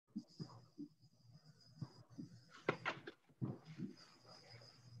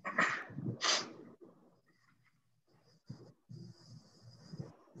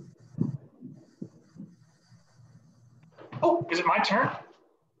Is it my turn?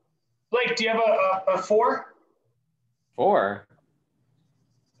 Blake, do you have a 4? 4?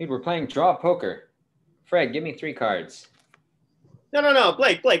 Dude, we're playing draw poker. Fred, give me 3 cards. No,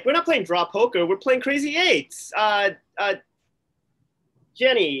 Blake, we're not playing draw poker. We're playing crazy eights.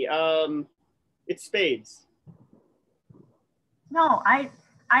 Jenny, it's spades. No,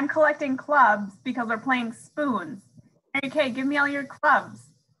 I'm collecting clubs because we're playing spoons. Mary Kay, give me all your clubs.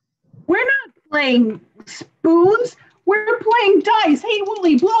 We're not playing spoons. We're playing dice. Hey,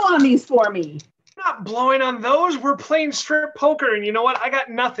 Wooly, blow on these for me. Not blowing on those. We're playing strip poker, and you know what? I got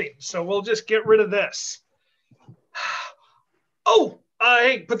nothing, so we'll just get rid of this. Oh,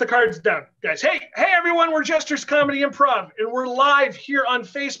 hey, put the cards down, guys. Hey, everyone, we're Jesters Comedy Improv, and we're live here on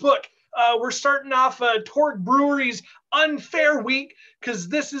Facebook. We're starting off Torg Brewery's Unfair Week, because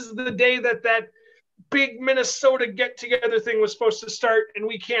this is the day that big Minnesota get-together thing was supposed to start, and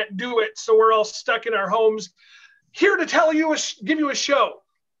we can't do it, so we're all stuck in our homes. Here to tell you, give you a show.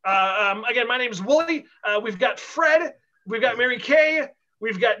 Again, my name is Wooly. We've got Fred, we've got Mary Kay,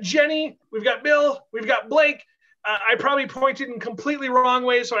 we've got Jenny, we've got Bill, we've got Blake. I probably pointed in completely wrong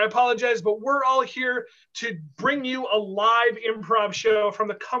ways, so I apologize, but we're all here to bring you a live improv show from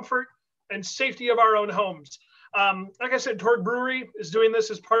the comfort and safety of our own homes. Like I said, Torg Brewery is doing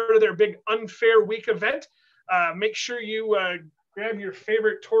this as part of their big Unfair Week event. Make sure you grab your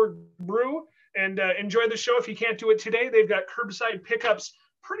favorite Torg brew and enjoy the show. If you can't do it today, they've got curbside pickups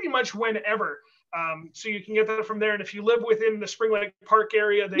pretty much whenever. So you can get that from there. And if you live within the Spring Lake Park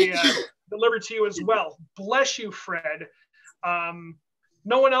area, they deliver to you as well. Bless you, Fred.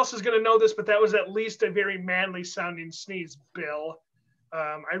 No one else is going to know this, but that was at least a very manly sounding sneeze, Bill.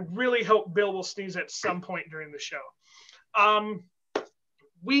 I really hope Bill will sneeze at some point during the show.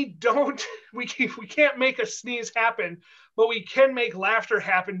 We can't make a sneeze happen, but we can make laughter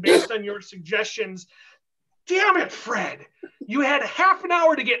happen based on your suggestions. Damn it, Fred. You had half an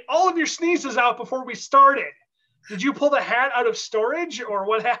hour to get all of your sneezes out before we started. Did you pull the hat out of storage or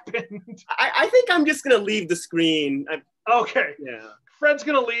what happened? I think I'm just going to leave the screen. Okay. Yeah. Fred's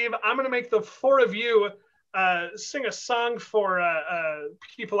going to leave. I'm going to make the 4 of you sing a song for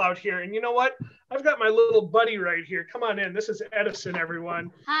people out here. And you know what? I've got my little buddy right here. Come on in. This is Edison,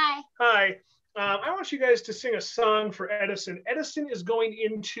 everyone. Hi. Hi. I want you guys to sing a song for Edison. Edison is going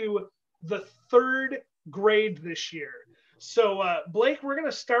into the 3rd grade this year. So Blake, we're going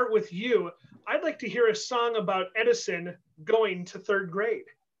to start with you. I'd like to hear a song about Edison going to 3rd grade.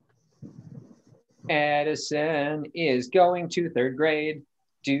 Edison is going to 3rd grade.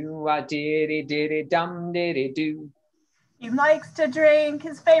 Do-a-diddy-diddy-dum-diddy-do. He likes to drink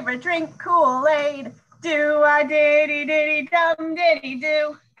his favorite drink, Kool-Aid.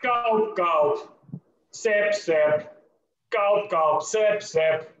 Do-a-diddy-diddy-dum-diddy-do. Gulp, gulp. Sip, sip. Gulp, gulp. Sip,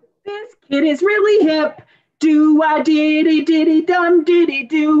 sip. This kid is really hip.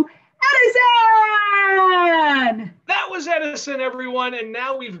 Do-a-diddy-diddy-dum-diddy-do. Edison! That was Edison, everyone. And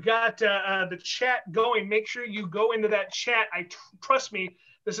now we've got the chat going. Make sure you go into that chat. Trust me,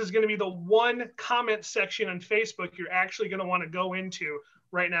 this is going to be the one comment section on Facebook you're actually going to want to go into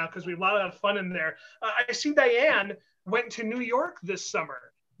right now because we have a lot of fun in there. I see Diane went to New York this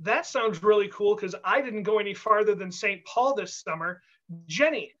summer. That sounds really cool because I didn't go any farther than St. Paul this summer.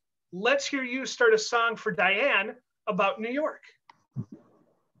 Jenny, let's hear you start a song for Diane about New York.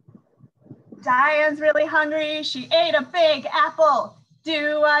 Diane's really hungry. She ate a big apple.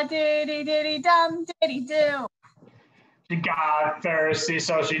 Do-a-diddy-diddy-dum-diddy-do. She got thirsty,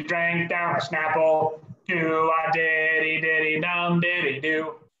 so she drank down a Snapple.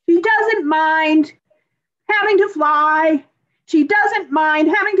 Do-a-diddy-diddy-dum-diddy-do. She doesn't mind having to fly. She doesn't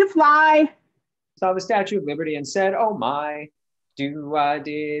mind having to fly. Saw the Statue of Liberty and said, oh my.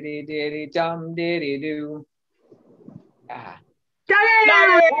 Do-a-diddy-diddy-dum-diddy-do. Ah.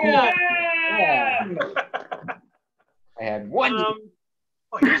 Diane! Yeah. I had one.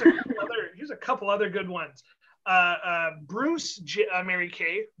 Here's a couple other good ones. Bruce, Mary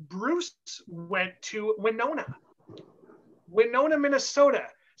Kay. Bruce went to Winona, Minnesota.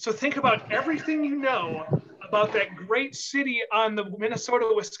 So think about everything you know about that great city on the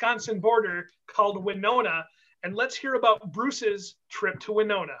Minnesota-Wisconsin border called Winona, and let's hear about Bruce's trip to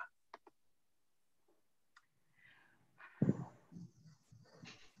Winona.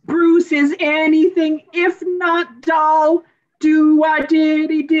 Bruce is anything if not dull.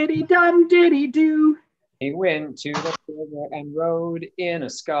 Do-a-diddy-diddy-dum-diddy-do. He went to the river and rode in a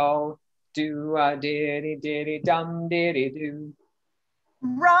scull. Do-a-diddy-diddy-dum-diddy-do.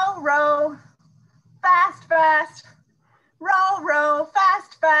 Row, row, fast, fast. Row, row,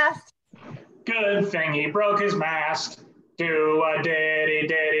 fast, fast. Good thing he broke his mast.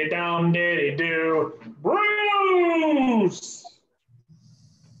 Do-a-diddy-diddy-dum-diddy-do. Bruce!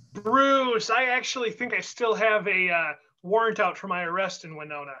 Bruce, I actually think I still have a warrant out for my arrest in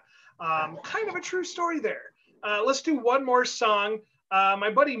Winona. Kind of a true story there. Let's do one more song. My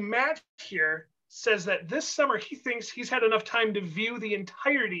buddy Matt here says that this summer he thinks he's had enough time to view the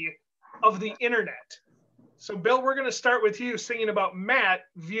entirety of the internet. So Bill, we're going to start with you singing about Matt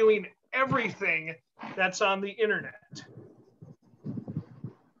viewing everything that's on the internet.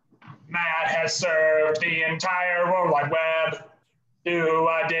 Matt has surfed the entire World Wide Web.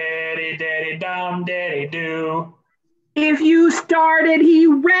 Do-a-diddy-diddy-dum-diddy-do. If you started, he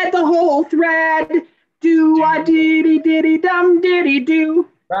read the whole thread. Do-a-diddy-diddy-dum-diddy-do.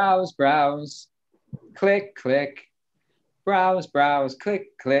 Browse, browse. Click, click. Browse, browse.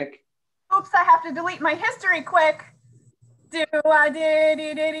 Click, click. Oops, I have to delete my history quick.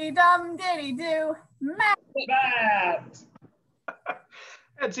 Do-a-diddy-diddy-dum-diddy-do. Matt.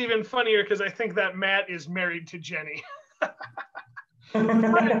 That's even funnier because I think that Matt is married to Jenny.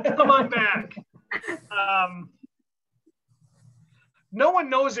 Come on back. No one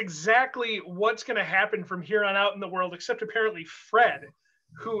knows exactly what's going to happen from here on out in the world, except apparently Fred,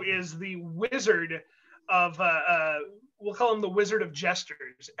 who is the wizard of, we'll call him the Wizard of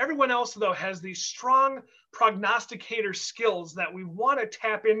Jesters. Everyone else, though, has these strong prognosticator skills that we want to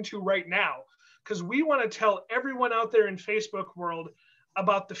tap into right now, because we want to tell everyone out there in Facebook world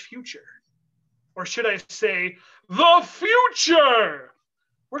about the future. Or should I say, the future!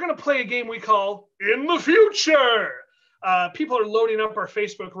 We're going to play a game we call In the Future. People are loading up our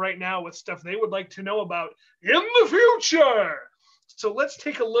Facebook right now with stuff they would like to know about in the future. So let's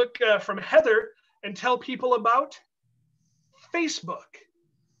take a look from Heather and tell people about Facebook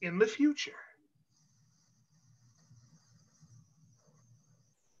in the future.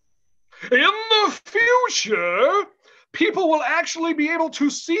 In the future, people will actually be able to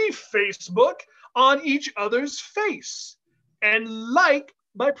see Facebook on each other's face and like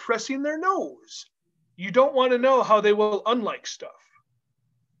by pressing their nose. You don't want to know how they will unlike stuff.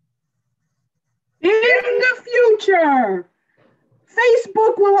 In the future,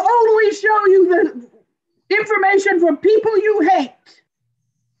 Facebook will only show you the information from people you hate.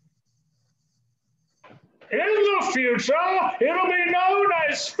 In the future, it'll be known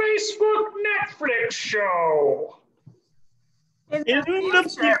as Facebook Netflix show. In the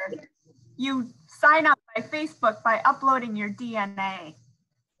future, you sign up by Facebook by uploading your DNA.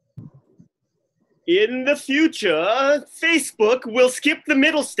 In the future, Facebook will skip the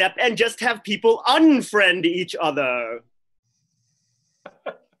middle step and just have people unfriend each other.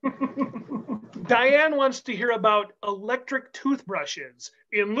 Diane wants to hear about electric toothbrushes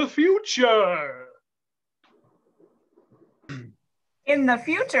in the future. In the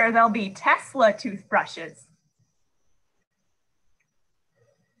future, there'll be Tesla toothbrushes.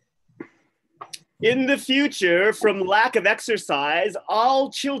 In the future, from lack of exercise,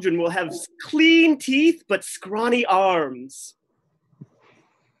 all children will have clean teeth but scrawny arms.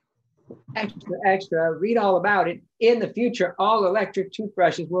 Extra, extra, read all about it. In the future, all electric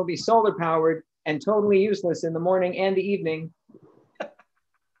toothbrushes will be solar powered and totally useless in the morning and the evening.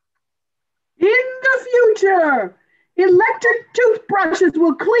 In the future, electric toothbrushes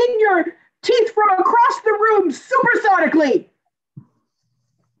will clean your teeth from across the room supersonically.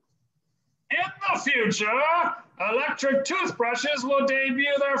 In the future, electric toothbrushes will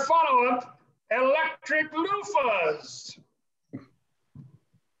debut their follow-up, electric loofahs.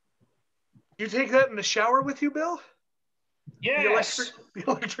 You take that in the shower with you, Bill? Yes. The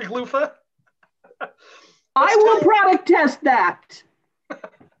electric loofah? I will product test that.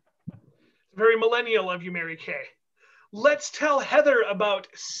 Very millennial of you, Mary Kay. Let's tell Heather about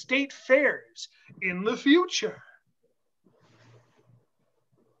state fairs in the future.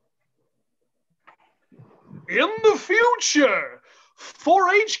 In the future,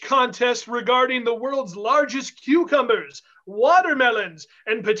 4-H contests regarding the world's largest cucumbers, watermelons,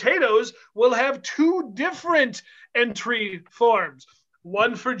 and potatoes will have 2 different entry forms.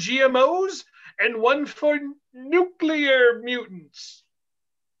 One for GMOs and one for nuclear mutants.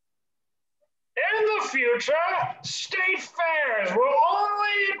 In the future, state fairs will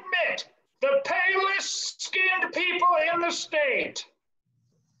only admit the palest skinned people in the state.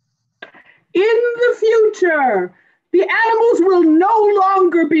 In the future, the animals will no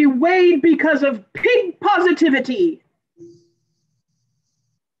longer be weighed because of pig positivity.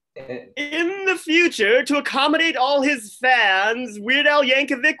 In the future, to accommodate all his fans, Weird Al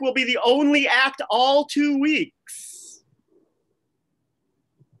Yankovic will be the only act all 2 weeks.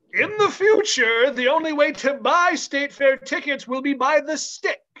 In the future, the only way to buy state fair tickets will be by the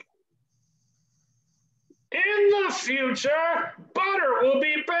stick. In the future, butter will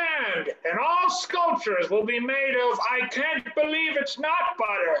be banned, and all sculptures will be made of I can't believe it's not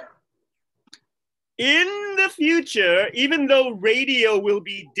butter. In the future, even though radio will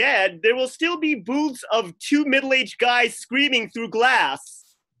be dead, there will still be booths of two middle-aged guys screaming through glass.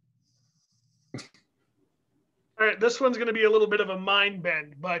 All right, this one's going to be a little bit of a mind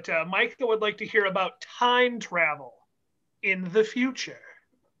bend, but Micah would like to hear about time travel in the future.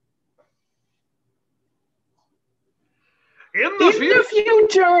 In the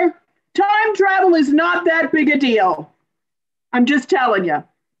future, time travel is not that big a deal. I'm just telling you.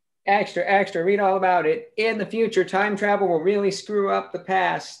 Extra, extra, read all about it. In the future, time travel will really screw up the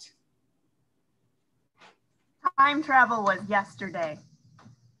past. Time travel was yesterday.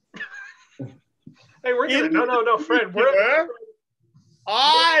 Hey, we're gonna, no, Fred.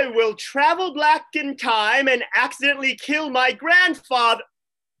 I will travel back in time and accidentally kill my grandfather.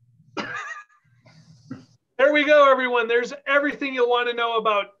 There we go, everyone. There's everything you'll want to know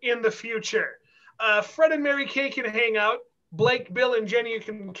about in the future. Fred and Mary Kay can hang out. Blake, Bill, and Jenny, you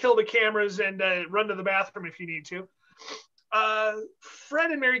can kill the cameras and run to the bathroom if you need to.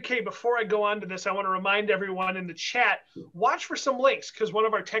 Fred and Mary Kay, before I go on to this, I want to remind everyone in the chat, watch for some links because one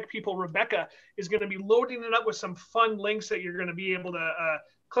of our tech people, Rebecca, is going to be loading it up with some fun links that you're going to be able to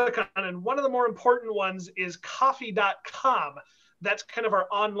click on. And one of the more important ones is coffee.com. That's kind of our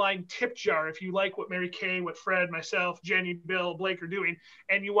online tip jar. If you like what Mary Kay, what Fred, myself, Jenny, Bill, Blake are doing,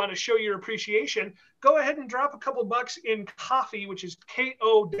 and you want to show your appreciation, go ahead and drop a couple bucks in coffee, which is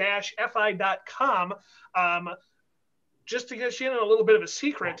ko-fi.com. Just to get you in a little bit of a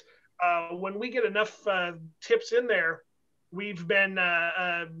secret, when we get enough tips in there, we've been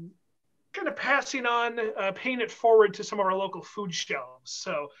kind of passing on, paying it forward to some of our local food shelves.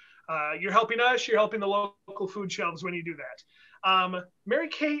 So you're helping us, you're helping the local food shelves when you do that. Mary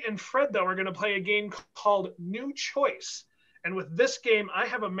Kay and Fred, though, are going to play a game called New Choice. And with this game, I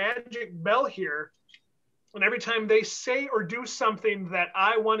have a magic bell here. And every time they say or do something that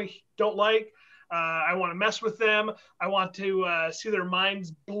I don't like, I want to mess with them, I want to see their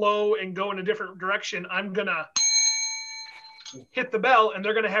minds blow and go in a different direction, I'm going to hit the bell, and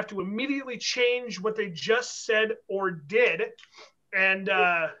they're going to have to immediately change what they just said or did. And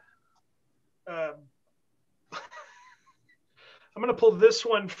I'm going to pull this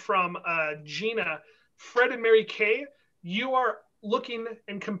one from Gina. Fred and Mary Kay, you are looking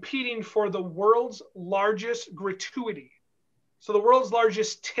and competing for the world's largest gratuity. So the world's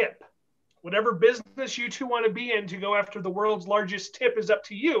largest tip. Whatever business you two want to be in to go after the world's largest tip is up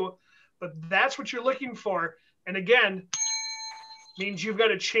to you, but that's what you're looking for. And again, means you've got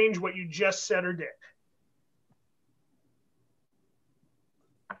to change what you just said or did.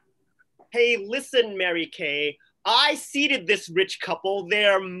 Hey, listen, Mary Kay. I seated this rich couple.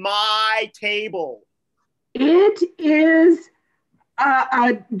 They're my table. It is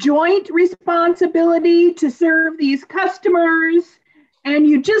a joint responsibility to serve these customers, and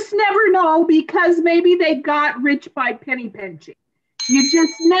you just never know because maybe they got rich by penny pinching. You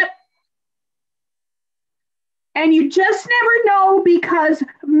just never know because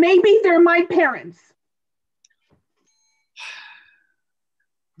maybe they're my parents.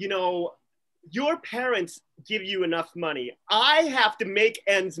 You know, your parents give you enough money. I have to make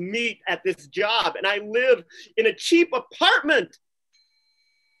ends meet at this job, and I live in a cheap apartment.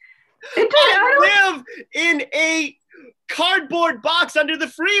 I live in a cardboard box under the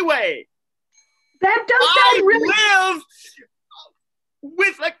freeway. That does sound really... I live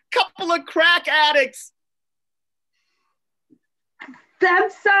with a couple of crack addicts.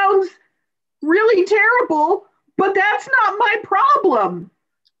 That sounds really terrible, but that's not my problem.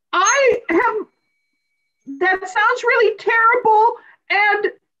 That sounds really terrible,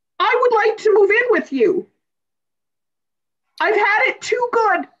 and I would like to move in with you. I've had it too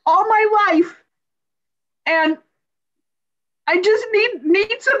good all my life, and I just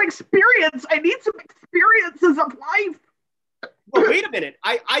need some experience. I need some experiences of life. Well, wait a minute.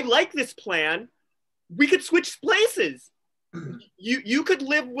 I like this plan. We could switch places. You could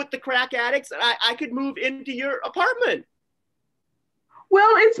live with the crack addicts, and I could move into your apartment.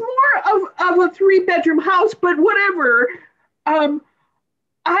 Well, it's more of a 3-bedroom house, but whatever.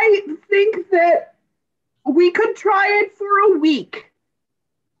 I think that we could try it for a week.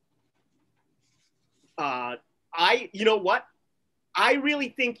 You know what? I really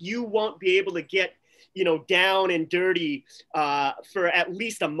think you won't be able to get, down and dirty for at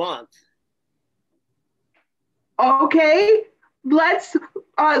least a month. Okay, let's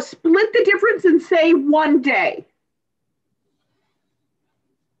split the difference and say 1 day.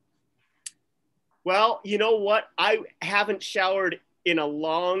 Well, you know what? I haven't showered in a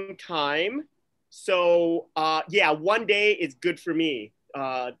long time. So yeah, one day is good for me.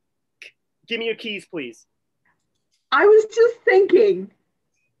 Give me your keys, please. I was just thinking,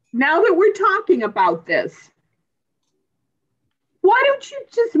 now that we're talking about this, why don't you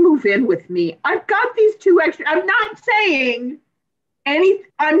just move in with me? I've got these two extra, I'm not saying any,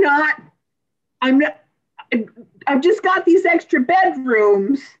 I've just got these extra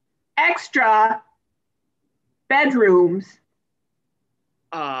bedrooms.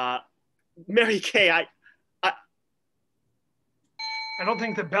 Mary Kay, I don't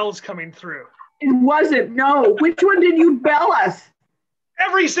think the bell's coming through. It wasn't, no. Which one did you bell us?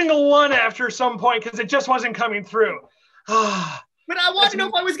 Every single one after some point, because it just wasn't coming through. But I wanted to know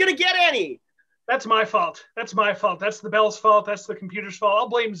if I was going to get any. That's my fault. That's the bell's fault. That's the computer's fault. I'll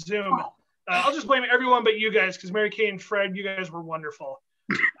blame Zoom. I'll just blame everyone but you guys, because Mary Kay and Fred, you guys were wonderful.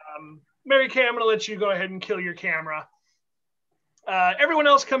 Mary Kay, I'm going to let you go ahead and kill your camera. Everyone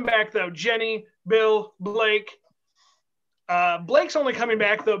else come back, though. Jenny, Bill, Blake. Blake's only coming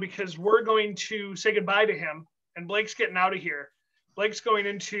back, though, because we're going to say goodbye to him, and Blake's getting out of here. Blake's going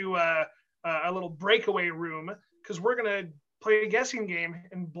into a little breakaway room, because we're going to play a guessing game,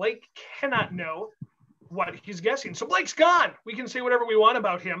 and Blake cannot know what he's guessing. So Blake's gone. We can say whatever we want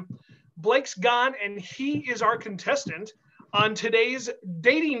about him. Blake's gone, and he is our contestant on today's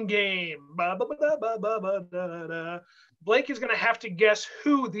dating game. Blake is going to have to guess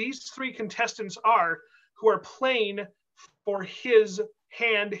who these three contestants are who are playing for his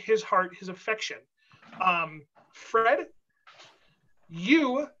hand, his heart, his affection. Fred,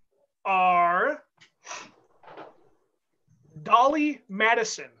 you are Dolly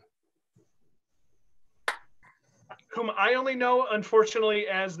Madison, whom I only know, unfortunately,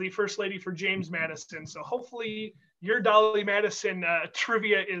 as the First Lady for James Madison. So hopefully your Dolly Madison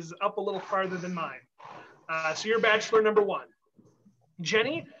trivia is up a little farther than mine. So you're bachelor number 1.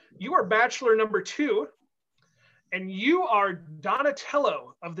 Jenny, you are bachelor number 2. And you are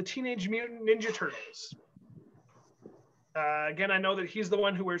Donatello of the Teenage Mutant Ninja Turtles. Again, I know that he's the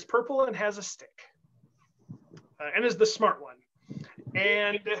one who wears purple and has a stick. And is the smart one.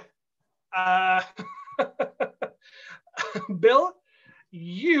 And Bill,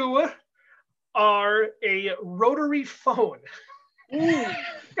 you are a rotary phone. I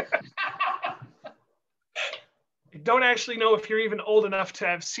don't actually know if you're even old enough to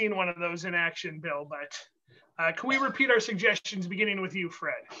have seen one of those in action, Bill, but can we repeat our suggestions beginning with you,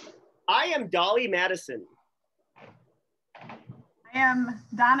 Fred? I am Dolly Madison. I am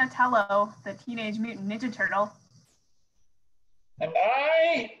Donatello, the Teenage Mutant Ninja Turtle. And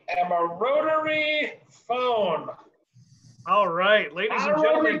I am a rotary phone. All right, ladies and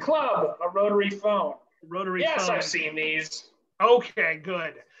gentlemen. Rotary Club, a rotary phone. Rotary yes, phone. I've seen these. Okay,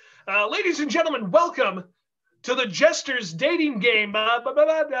 good. Ladies and gentlemen, welcome to the Jesters dating game.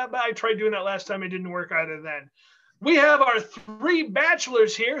 I tried doing that last time. It didn't work either then. We have our 3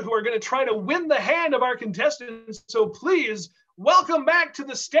 bachelors here who are going to try to win the hand of our contestants. So please welcome back to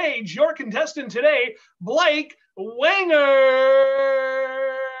the stage your contestant today, Blake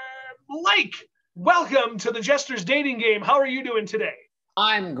Wanger. Blake, welcome to the Jesters dating game. How are you doing today?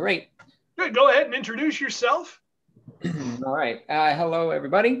 I'm great. Good. Go ahead and introduce yourself. All right. Hello,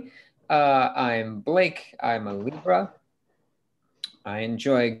 everybody. I'm Blake. I'm a Libra. I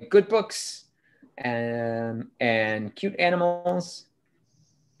enjoy good books and cute animals,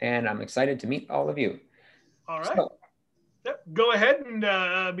 and I'm excited to meet all of you. All right. So, yep. Go ahead and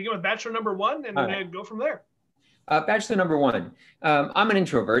begin with bachelor number 1 and go from there. Bachelor number 1. I'm an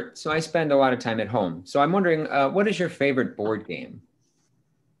introvert, so I spend a lot of time at home. So I'm wondering, what is your favorite board game?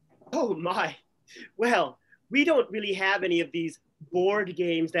 Oh my. Well, we don't really have any of these board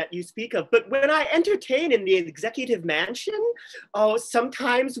games that you speak of, but when I entertain in the executive mansion,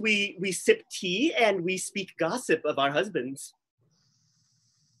 sometimes we sip tea and we speak gossip of our husbands.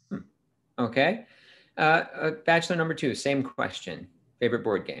 Okay. Bachelor number 2, same question. Favorite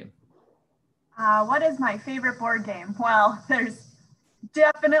board game? What is my favorite board game? Well, there's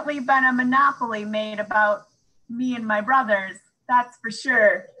definitely been a Monopoly made about me and my brothers, that's for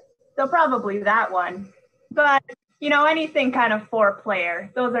sure. So probably that one. But, you know, anything kind of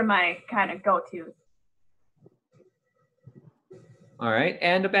 4-player, those are my kind of go-tos. All right.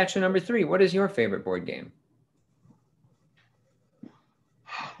 And bachelor number 3, what is your favorite board game?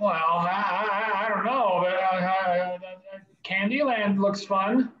 Well, I don't know, but Candyland looks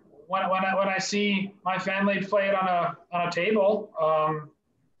fun. When I see my family play it on a table,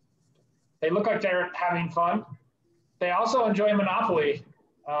 they look like they're having fun. They also enjoy Monopoly.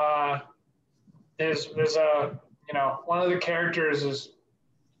 There's a one of the characters it's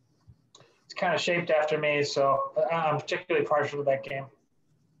kind of shaped after me, so I'm particularly partial to that game.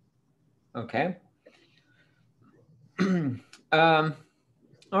 Okay.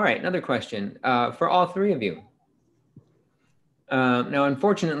 All right, another question for all three of you. Now,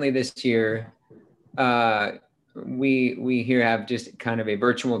 unfortunately, this year, we here have just kind of a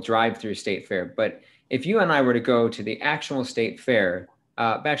virtual drive-through state fair. But if you and I were to go to the actual state fair,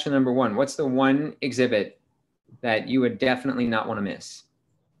 Bachelor number one, what's the one exhibit that you would definitely not want to miss?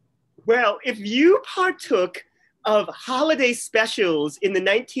 Well, if you partook of holiday specials in the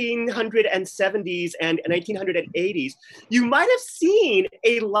 1970s and 1980s, you might have seen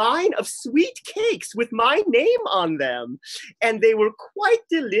a line of sweet cakes with my name on them. And they were quite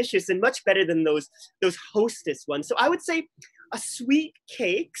delicious and much better than those Hostess ones. So I would say sweet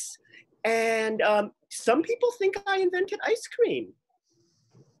cakes. And some people think I invented ice cream.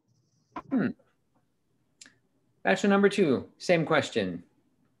 Bachelor number two, same question.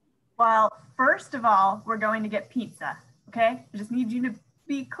 Well, first of all, we're going to get pizza, okay? I just need you to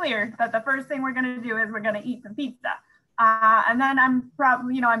be clear that the first thing we're going to do is we're going to eat some pizza. And then I'm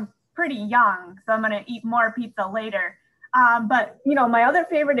probably, I'm pretty young, so I'm going to eat more pizza later. But, my other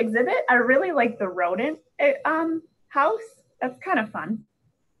favorite exhibit, I really like the rodent house. That's kind of fun.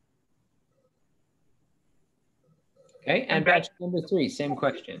 Okay, and Bachelor number three, same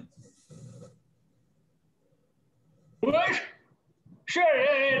What? Sure,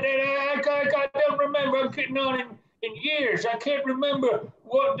 I don't remember. I'm getting on in years. I can't remember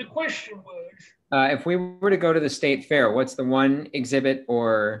what the question was. If we were to go to the state fair, what's the one exhibit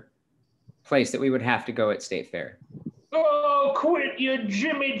or place that we would have to go at state fair? Oh, quit, you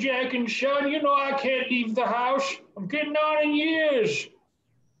Jimmy Jack and son. You know I can't leave the house. I'm getting on in years.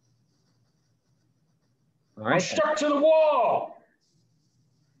 All right. I'm stuck to the wall.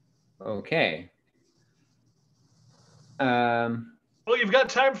 Okay. Well, you've got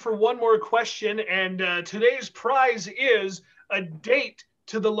time for one more question, and today's prize is a date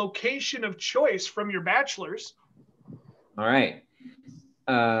to the location of choice from your bachelors. All right.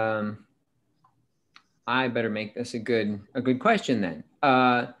 I better make this a good question then.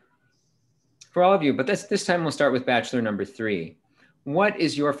 For all of you, but this time we'll start with Bachelor number three. What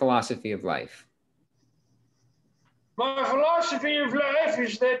is your philosophy of life? My philosophy of life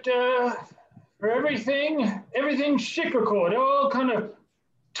is that for everything's cyclical. It all kind of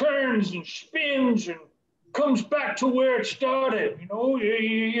turns and spins and comes back to where it started.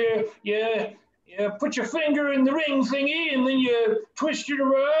 You put your finger in the ring thingy and then you twist it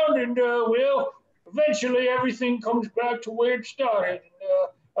around and eventually everything comes back to where it started.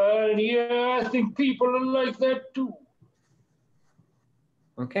 I think people are like that too.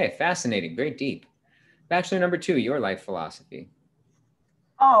 Okay, fascinating, very deep. Bachelor number two, your life philosophy.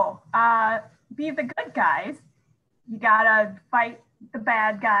 Be the good guys. You gotta fight the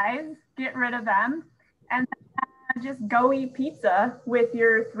bad guys, get rid of them, and just go eat pizza with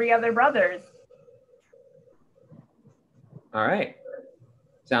your three other brothers. All right.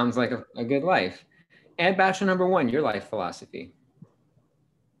 Sounds like a good life. And Bachelor number one, your life philosophy.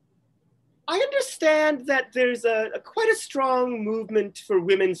 I understand that there's quite a strong movement for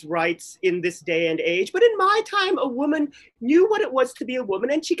women's rights in this day and age, but in my time, a woman knew what it was to be a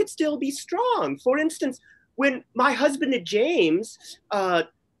woman and she could still be strong. For instance, when my husband James had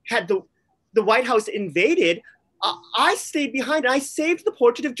the White House invaded, I stayed behind and I saved the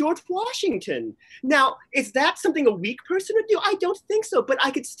portrait of George Washington. Now, is that something a weak person would do? I don't think so, but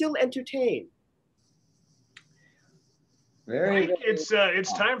I could still entertain. Right.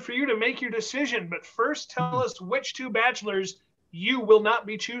 It's time for you to make your decision, but first tell us which two bachelors you will not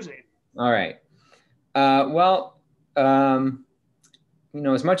be choosing. All right. As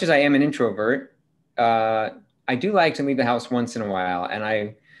much as I am an introvert, I do like to leave the house once in a while, and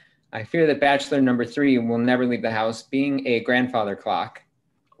I fear that Bachelor number three will never leave the house, being a grandfather clock.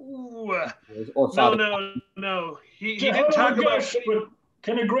 Ooh. No. He didn't talk about...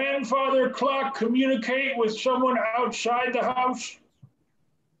 Can a grandfather clock communicate with someone outside the house?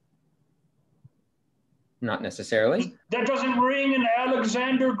 Not necessarily. That doesn't ring an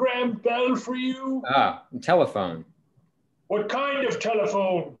Alexander Graham Bell for you? Telephone. What kind of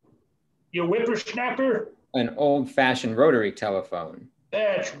telephone? You whippersnapper? An old-fashioned rotary telephone.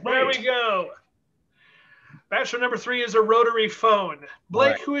 That's right. There we go. Bachelor number three is a rotary phone.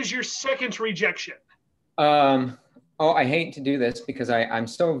 Blake, right. Who is your second rejection? I hate to do this because I'm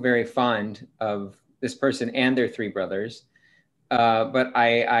so very fond of this person and their three brothers. But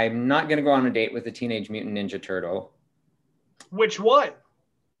I'm not going to go on a date with the Teenage Mutant Ninja Turtle. Which one?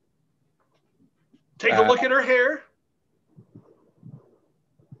 Take a look at her hair.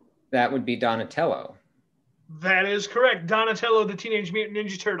 That would be Donatello. That is correct. Donatello, the Teenage Mutant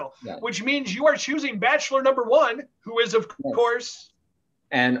Ninja Turtle. Yeah. Which means you are choosing Bachelor number one, who is, of course,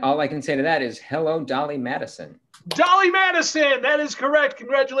 And all I can say to that is, hello, Dolly Madison. Dolly Madison, that is correct.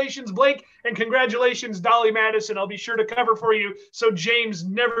 Congratulations, Blake, and congratulations, Dolly Madison. I'll be sure to cover for you so James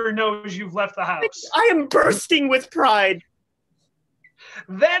never knows you've left the house. I am bursting with pride.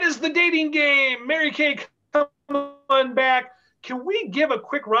 That is the dating game. Mary Kay, come on back. Can we give a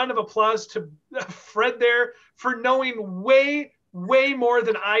quick round of applause to Fred there for knowing way, way more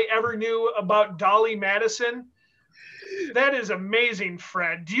than I ever knew about Dolly Madison? That is amazing,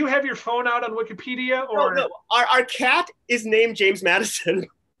 Fred. Do you have your phone out on Wikipedia? Or No. Our cat is named James Madison.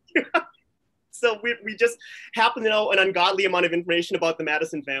 So we just happen to know an ungodly amount of information about the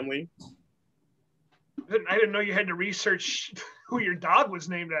Madison family. I didn't know you had to research who your dog was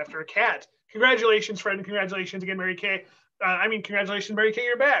named after, a cat. Congratulations, Fred, and congratulations again, Mary Kay. Congratulations, Mary Kay,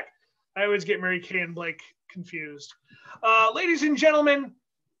 you're back. I always get Mary Kay and Blake confused. Ladies and gentlemen,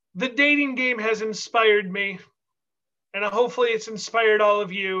 the dating game has inspired me, and hopefully it's inspired all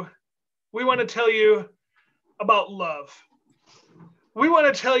of you. We want to tell you about love. We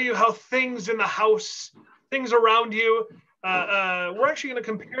want to tell you how things in the house, things around you, we're actually going to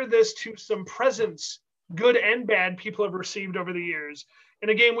compare this to some presents, good and bad, people have received over the years in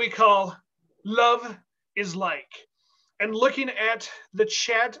a game we call Love is Like. And looking at the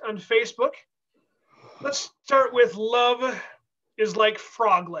chat on Facebook, let's start with Love is Like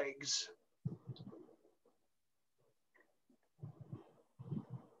Frog Legs.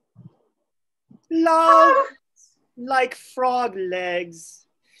 Love like frog legs.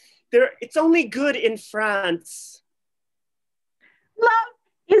 It's only good in France. Love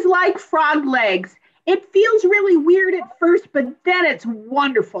is like frog legs. It feels really weird at first, but then it's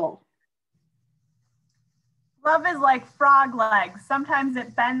wonderful. Love is like frog legs. Sometimes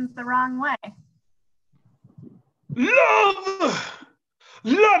it bends the wrong way.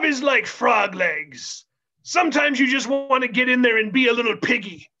 Love is like frog legs. Sometimes you just want to get in there and be a little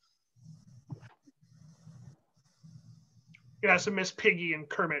piggy. Yeah, it's a Miss Piggy and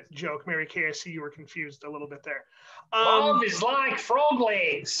Kermit joke. Mary Kay, I see you were confused a little bit there. Love is like frog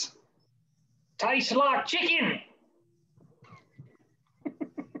legs. Tastes like chicken.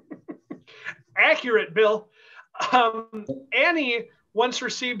 Accurate, Bill. Annie once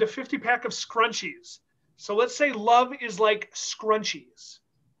received a 50-pack of scrunchies. So let's say love is like scrunchies.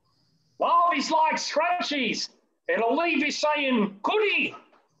 Love is like scrunchies. It'll leave you saying goody.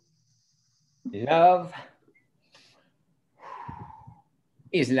 Love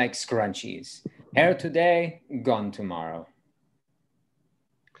is like scrunchies. Hair today, gone tomorrow.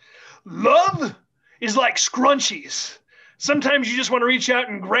 Love is like scrunchies. Sometimes you just want to reach out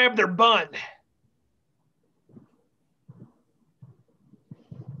and grab their bun.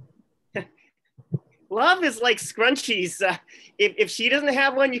 Love is like scrunchies. If she doesn't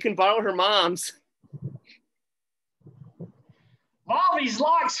have one, you can borrow her mom's. Love is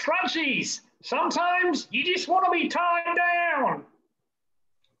like scrunchies. Sometimes you just want to be tied down.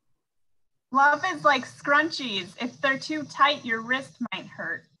 Love is like scrunchies. If they're too tight, your wrist might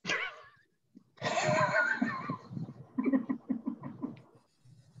hurt.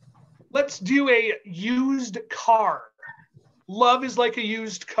 Let's do a used car. Love is like a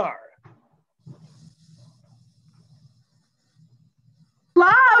used car.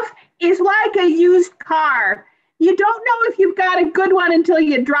 Love is like a used car. You don't know if you've got a good one until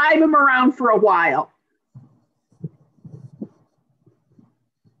you drive them around for a while.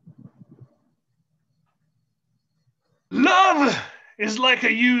 Love is like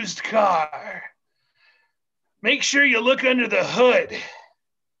a used car. Make sure you look under the hood.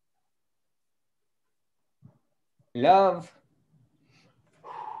 Love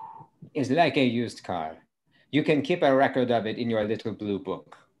is like a used car. You can keep a record of it in your little blue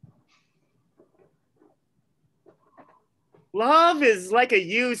book. Love is like a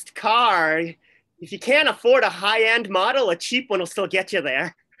used car. If you can't afford a high-end model, a cheap one will still get you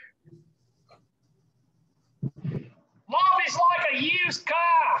there. Love is like a used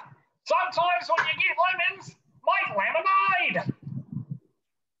car. Sometimes when you get lemons, make lemonade.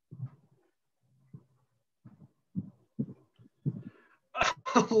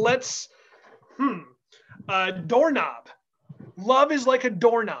 Let's, doorknob. Love is like a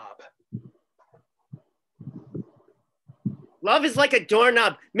doorknob. Love is like a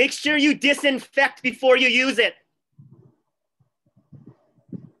doorknob. Make sure you disinfect before you use it.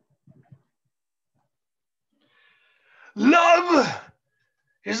 Love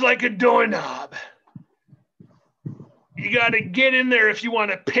is like a doorknob. You got to get in there if you want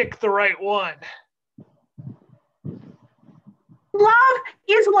to pick the right one. Love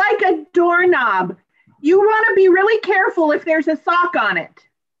is like a doorknob. You want to be really careful if there's a sock on it.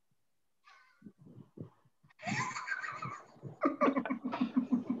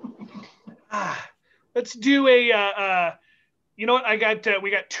 Let's do a, you know what?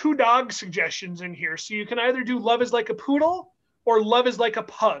 We got 2 dog suggestions in here. So you can either do Love is Like a Poodle or Love is Like a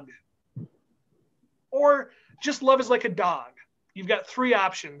Pug. Or just Love is Like a Dog. You've got 3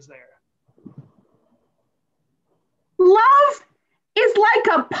 options there. Love is like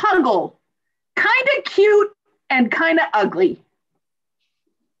a puggle. Kind of cute and kind of ugly.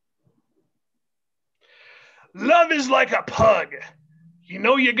 Love is like a pug. You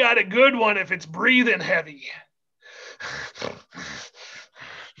know you got a good one if it's breathing heavy.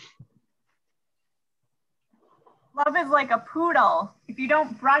 Love is like a poodle. If you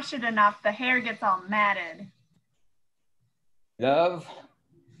don't brush it enough, the hair gets all matted. Love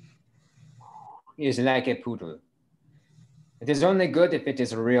is like a poodle. It is only good if it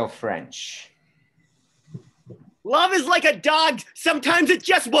is real French. Love is like a dog. Sometimes it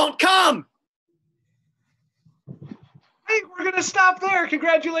just won't come. Hey, we're going to stop there.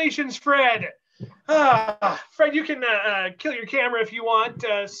 Congratulations, Fred. Fred, you can kill your camera if you want.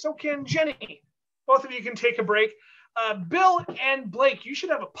 So can Jenny. Both of you can take a break. Bill and Blake, you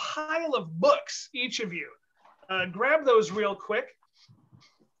should have a pile of books, each of you. Grab those real quick.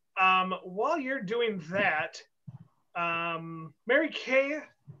 While you're doing that, Mary Kay,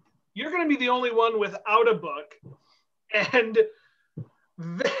 you're going to be the only one without a book. And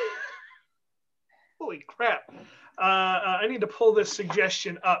holy crap. I need to pull this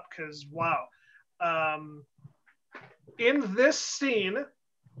suggestion up because, wow. In this scene,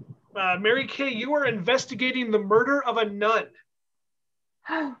 Mary Kay, you are investigating the murder of a nun.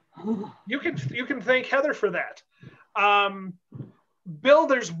 You can thank Heather for that. Bill,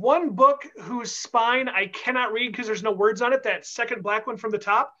 there's one book whose spine I cannot read because there's no words on it. That second black one from the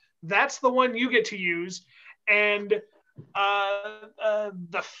top, that's the one you get to use. And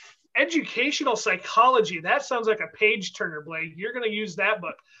the educational psychology, that sounds like a page turner, Blake. You're going to use that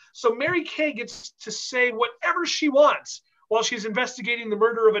book. So Mary Kay gets to say whatever she wants while she's investigating the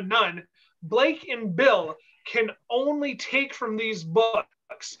murder of a nun. Blake and Bill can only take from these books.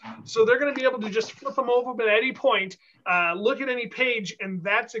 So they're going to be able to just flip them over at any point, look at any page, and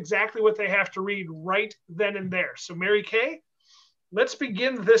that's exactly what they have to read right then and there. So Mary Kay, let's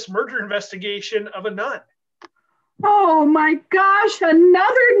begin this murder investigation of a nun. Oh my gosh,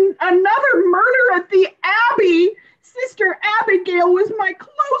 another murder at the Abbey. Sister Abigail was my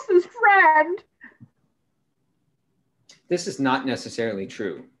closest friend. This is not necessarily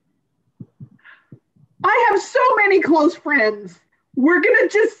true. I have so many close friends. We're gonna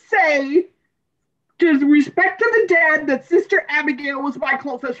just say, to respect to the dead, that Sister Abigail was my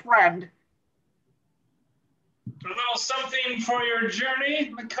closest friend. A little something for your journey,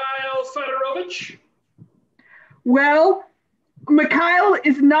 Mikhail Fedorovich? Well, Mikhail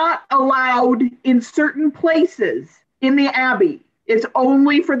is not allowed in certain places in the Abbey. It's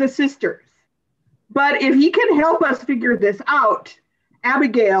only for the sisters. But if he can help us figure this out,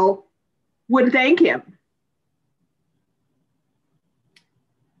 Abigail would thank him.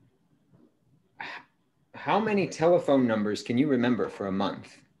 How many telephone numbers can you remember for a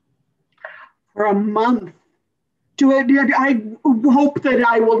month? For a month? I hope that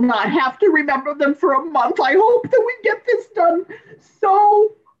I will not have to remember them for a month. I hope that we get this done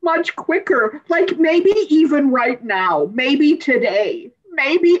so much quicker. Like maybe even right now, maybe today.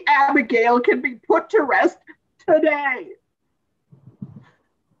 Maybe Abigail can be put to rest today.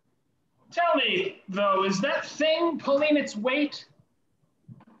 Tell me, though, is that thing pulling its weight?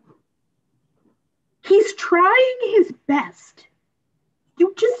 He's trying his best.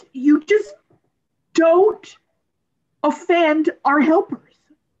 You just don't offend our helpers.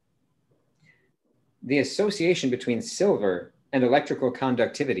 The association between silver and electrical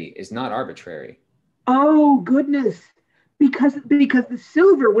conductivity is not arbitrary. Oh, goodness. Because the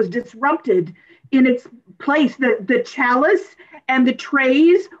silver was disrupted in its place. The chalice and the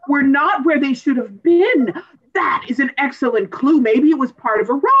trays were not where they should have been. That is an excellent clue. Maybe it was part of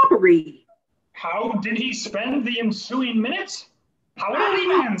a robbery. How did he spend the ensuing minutes? How did any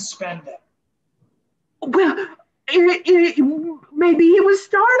man spend them? Well, maybe he was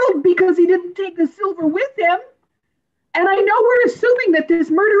startled because he didn't take the silver with him. And I know we're assuming that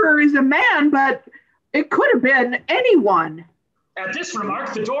this murderer is a man, but it could have been anyone. At this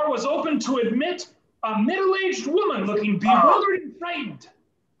remark, the door was opened to admit a middle-aged woman looking bewildered and frightened.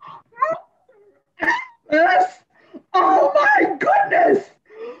 Yes. Oh my goodness.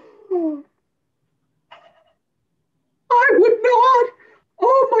 I would not.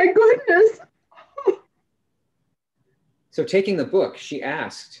 Oh my goodness. So taking the book, she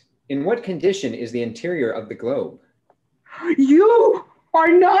asked, "In what condition is the interior of the globe?" You are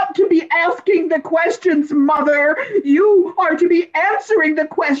not to be asking the questions, Mother. You are to be answering the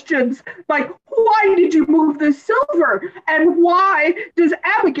questions. Like, why did you move the silver? And why does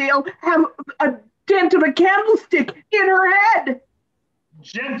Abigail have a dent of a candlestick in her head?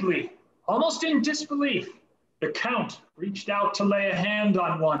 Gently, almost in disbelief, the Count reached out to lay a hand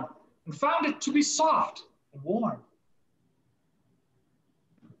on one and found it to be soft and warm.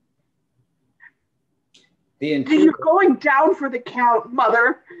 You're going down for the Count,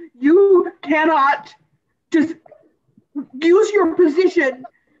 Mother. You cannot just use your position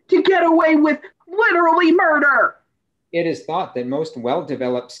to get away with literally murder. It is thought that most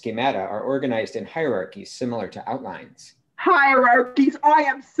well-developed schemata are organized in hierarchies similar to outlines. Hierarchies. I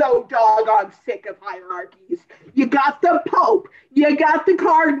am so doggone sick of hierarchies. You got the Pope, you got the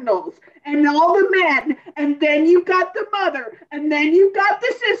cardinals, and all the men, and then you got the mother, and then you got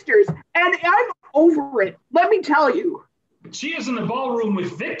the sisters, and I'm over it. Let me tell you. She is in the ballroom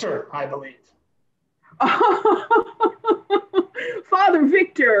with Victor, I believe. Father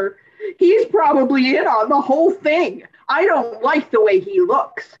Victor, he's probably in on the whole thing. I don't like the way he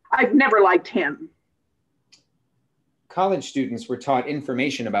looks. I've never liked him. College students were taught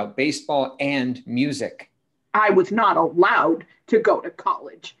information about baseball and music. I was not allowed to go to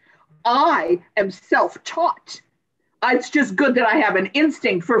college. I am self-taught. It's just good that I have an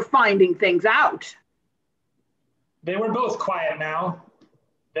instinct for finding things out. They were both quiet now.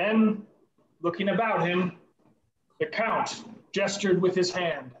 Then, looking about him, the Count gestured with his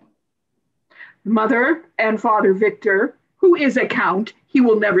hand. Mother and Father Victor, who is a Count, he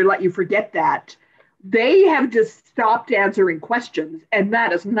will never let you forget that. They have just stopped answering questions, and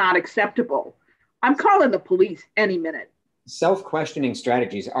that is not acceptable. I'm calling the police any minute. Self-questioning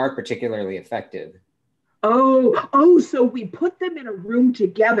strategies are particularly effective. So we put them in a room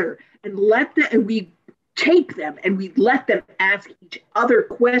together and we tape them and we let them ask each other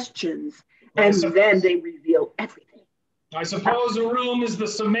questions, and then they reveal everything. I suppose a room is the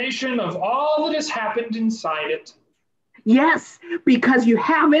summation of all that has happened inside it. Yes, because you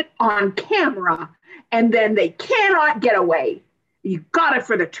have it on camera, and then they cannot get away. You got it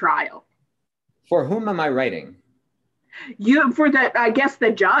for the trial. For whom am I writing? I guess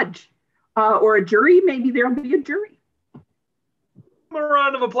the judge, or a jury. Maybe there'll be a jury. A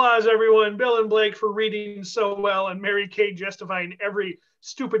round of applause, everyone. Bill and Blake for reading so well, and Mary Kay justifying every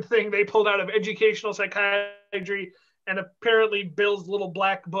stupid thing they pulled out of educational psychiatry, and apparently Bill's little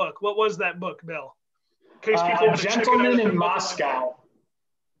black book. What was that book, Bill? In case people Gentleman in Moscow.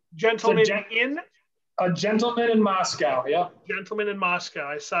 Gentleman in? A Gentleman in Moscow, yeah. Gentleman in Moscow.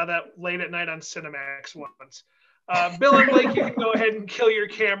 I saw that late at night on Cinemax once. Bill and Blake, you can go ahead and kill your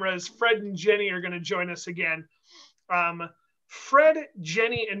cameras. Fred and Jenny are going to join us again. Fred,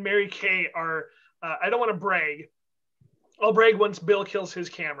 Jenny, and Mary Kay are, I don't want to brag. I'll brag once Bill kills his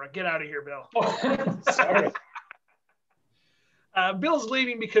camera. Get out of here, Bill. Oh, sorry. Bill's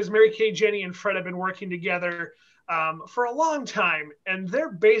leaving because Mary Kay, Jenny, and Fred have been working together for a long time, and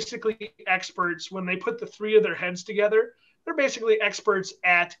they're basically experts. When they put the three of their heads together, they're basically experts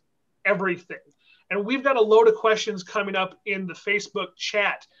at everything. And we've got a load of questions coming up in the Facebook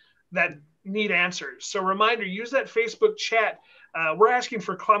chat that need answers. So reminder, use that Facebook chat. We're asking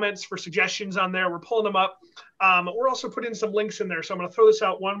for comments, for suggestions on there. We're pulling them up. We're also putting some links in there. So I'm going to throw this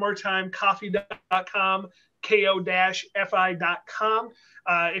out one more time, coffee.com, ko-fi.com.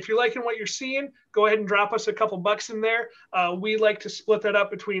 If you're liking what you're seeing, go ahead and drop us a couple bucks in there. We like to split that up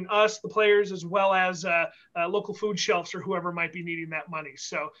between us, the players, as well as local food shelves or whoever might be needing that money.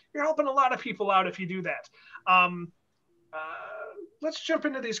 So you're helping a lot of people out if you do that. Let's jump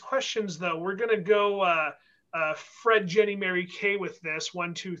into these questions, though. We're going to go Fred, Jenny, Mary Kay with this,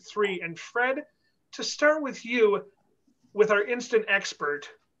 1, 2, 3. And Fred, to start with you, with our instant expert,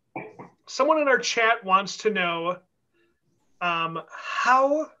 someone in our chat wants to know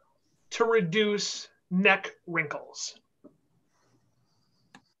how to reduce neck wrinkles.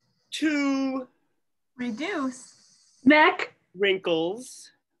 To Reduce. Neck.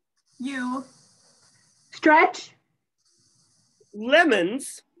 wrinkles, You. Stretch.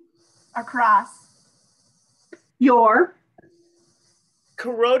 lemons, Across. Your.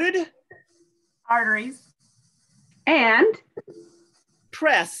 corroded Arteries. And.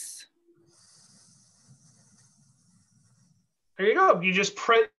 press. There you go. You just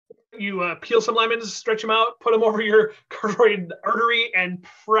peel some lemons, stretch them out, put them over your carotid artery, and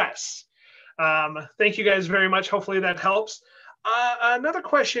press. Thank you guys very much. Hopefully that helps. Another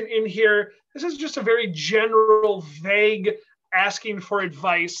question in here. This is just a very general, vague asking for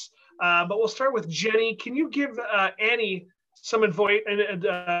advice. But we'll start with Jenny. Can you give Annie some advice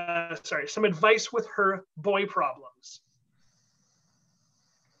with her boy problems?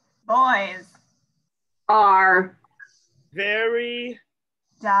 Boys. Are. Very.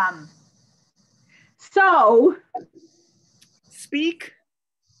 Dumb. So. Speak.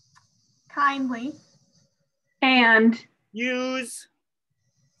 Kindly. And. Use.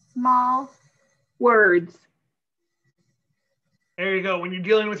 Small. Words. There you go. When you're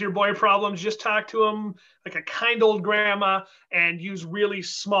dealing with your boy problems, just talk to him like a kind old grandma and use really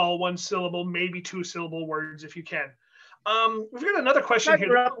small one-syllable, maybe two-syllable words if you can. We've got another question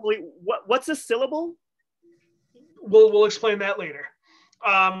here. What's a syllable? We'll explain that later.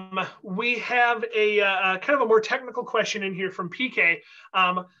 We have a kind of a more technical question in here from PK.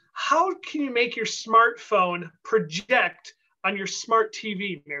 How can you make your smartphone project on your smart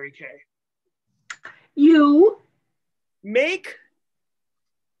TV, Mary Kay? You. Make.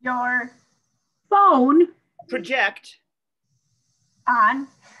 Your. Phone. Project. On.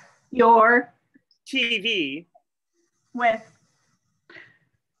 Your. TV. With.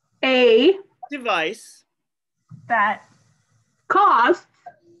 A. Device. That. Costs.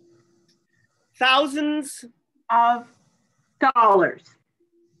 Thousands. Of. Dollars.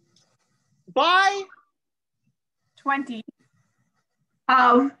 Buy. 20.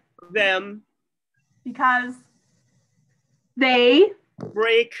 Of. Them. Because. They.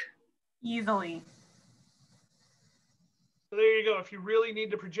 Break. Easily. So there you go. If you really need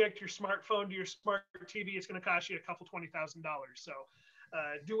to project your smartphone to your smart TV, it's going to cost you $20,000. So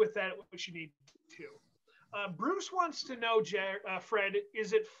do with that what you need to. Bruce wants to know, Fred,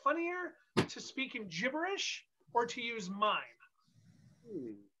 is it funnier to speak in gibberish or to use mime?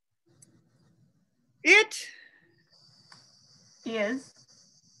 It Is.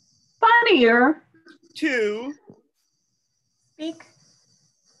 Funnier. to Speak.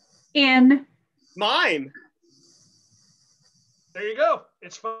 In. mime. There you go.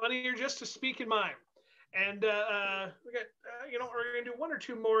 It's funnier just to speak in mime. And we got, we're going to do one or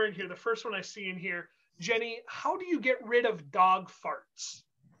two more in here. The first one I see in here, Jenny, how do you get rid of dog farts?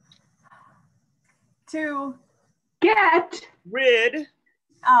 To. Get. Rid.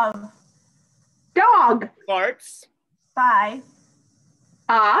 Of. Dog. Farts. By.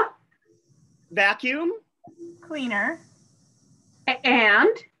 A. Vacuum. Cleaner.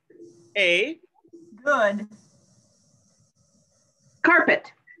 And. A. Good.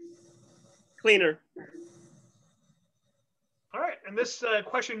 Carpet. Cleaner. All right. And this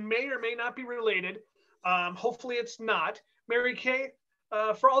question may or may not be related. Hopefully it's not. Mary Kay,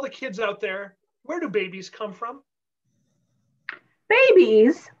 for all the kids out there, where do babies come from?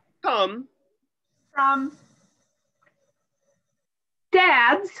 Babies. Come. From.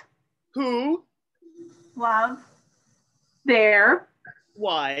 Dads. Who. Love. Their.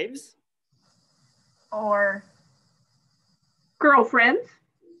 Wives. Or. Girlfriends.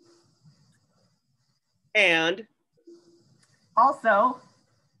 And. Also.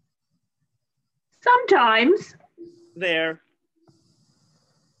 Sometimes. Their.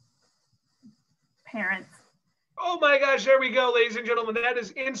 Parents. Oh my gosh, there we go, ladies and gentlemen. That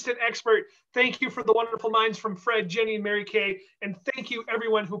is Instant Expert. Thank you for the wonderful minds from Fred, Jenny, and Mary Kay. And thank you,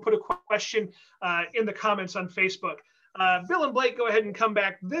 everyone who put a question in the comments on Facebook. Bill and Blake, go ahead and come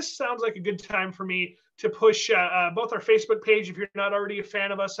back. This sounds like a good time for me to push both our Facebook page. If you're not already a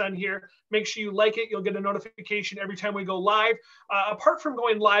fan of us on here, make sure you like it. You'll get a notification every time we go live. Apart from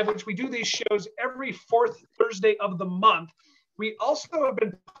going live, which we do these shows every fourth Thursday of the month, we also have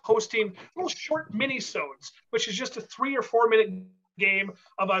been posting little short mini-sodes, which is just a 3 or 4 minute game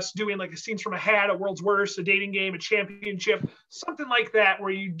of us doing like a scenes from a hat, a world's worst, a dating game, a championship, something like that,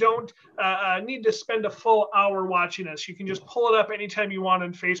 where you don't need to spend a full hour watching us. You can just pull it up anytime you want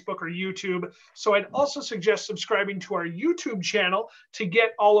on Facebook or YouTube. So I'd also suggest subscribing to our YouTube channel to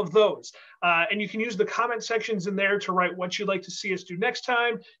get all of those. And you can use the comment sections in there to write what you'd like to see us do next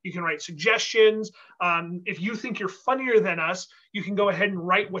time. You can write suggestions. If you think you're funnier than us, you can go ahead and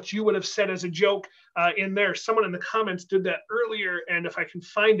write what you would have said as a joke in there. Someone in the comments did that earlier, and if I can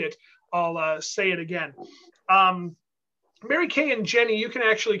find it, I'll say it again. Mary Kay and Jenny, you can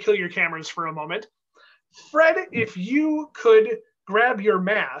actually kill your cameras for a moment. Fred, if you could grab your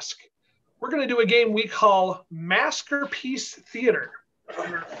mask, we're going to do a game we call Masterpiece Theater.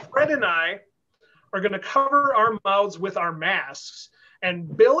 Where Fred and I are going to cover our mouths with our masks,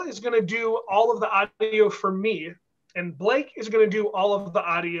 and Bill is going to do all of the audio for me, and Blake is going to do all of the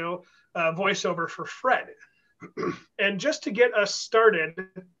audio voiceover for Fred. And just to get us started,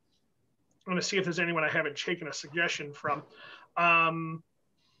 I'm going to see if there's anyone I haven't taken a suggestion from.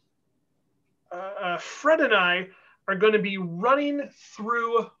 Fred and I are going to be running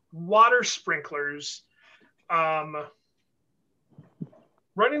through water sprinklers,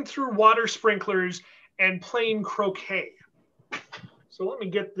 and playing croquet. So So let me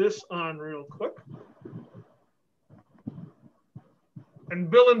get this on real quick. And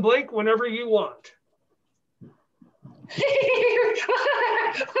Bill and Blake, whenever you want.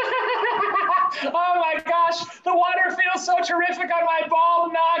 Oh my gosh, the water feels so terrific on my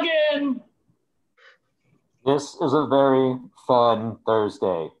bald noggin. This is a very fun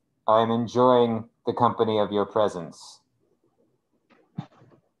Thursday. I'm enjoying the company of your presence.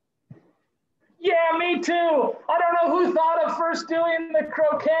 Yeah, me too. I don't know who thought of first doing the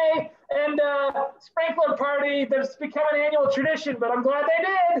croquet and sprinkler party that's become an annual tradition, but I'm glad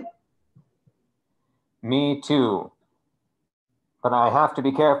they did. Me too. But I have to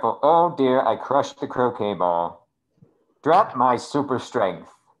be careful. Oh dear, I crushed the croquet ball. Drop my super strength.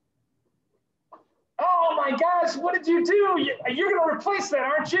 Oh my gosh, what did you do? You're going to replace that,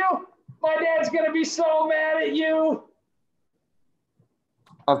 aren't you? My dad's going to be so mad at you.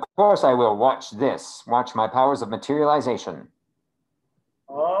 Of course I will. Watch this. Watch my powers of materialization.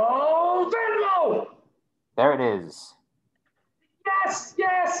 Oh, Venmo! There it is. Yes,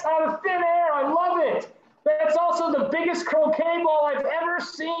 yes, out of thin air. I love it. That's also the biggest croquet ball I've ever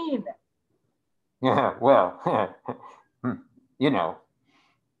seen. Yeah, well, you know.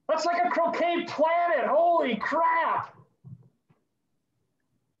 That's like a croquet planet. Holy crap.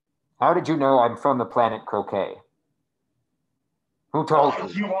 How did you know I'm from the planet Croquet? Who told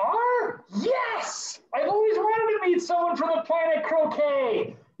you? You are? Yes! I've always wanted to meet someone from the planet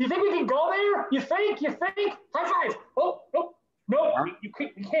Croquet. You think we can go there? You think? You think? High five. Oh, nope. No, you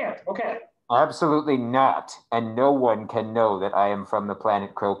can't. Okay. Absolutely not. And no one can know that I am from the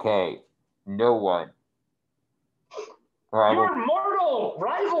planet Croquet. No one. You're mortal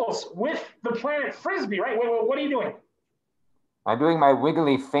rivals with the planet Frisbee, right? Wait, what are you doing? I'm doing my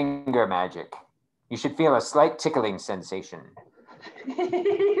wiggly finger magic. You should feel a slight tickling sensation.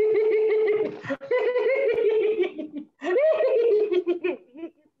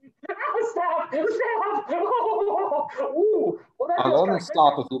 Stop! Ooh, well, I'll only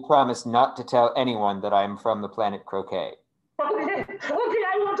stop if you promise not to tell anyone that I'm from the planet Croquet. Okay,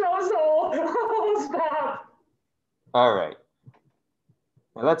 I won't tell a soul. Oh, stop. All right.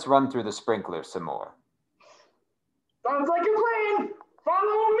 Now let's run through the sprinkler some more. Sounds like a plan.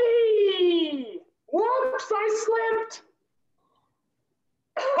 Follow me. Whoops, I slipped.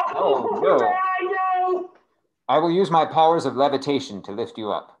 Oh, no. There I go. I will use my powers of levitation to lift you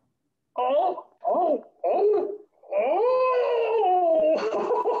up. Oh. Whoa.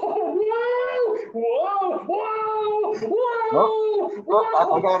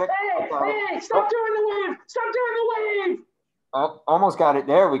 I got it. Hey, stop doing the wave. Stop doing the wave. Oh, almost got it.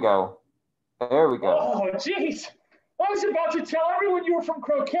 There we go. There we go. Oh, jeez. I was about to tell everyone you were from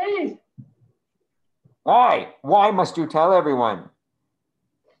Croquet. Why? Why must you tell everyone?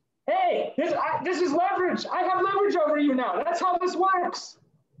 Hey, this is leverage. I have leverage over you now. That's how this works.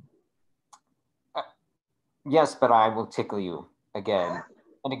 Yes, but I will tickle you again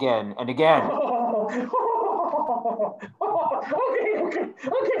and again and again.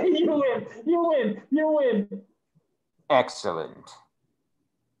 Okay, you win. Excellent.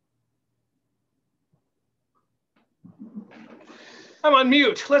 I'm on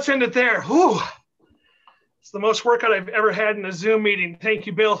mute. Let's end it there. Whew. It's the most workout I've ever had in a Zoom meeting. Thank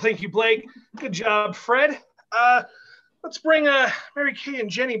you, Bill. Thank you, Blake. Good job, Fred. Let's bring Mary Kay and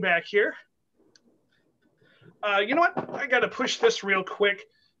Jenny back here. You know what? I got to push this real quick.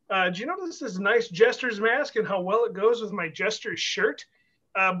 Do you notice this nice Jesters mask and how well it goes with my Jesters shirt?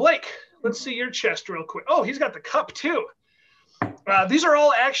 Blake, let's see your chest real quick. Oh, he's got the cup too. These are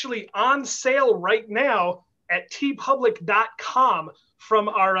all actually on sale right now at tpublic.com from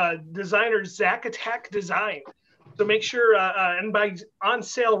our designer, Zack Attack Design. So make sure, and by on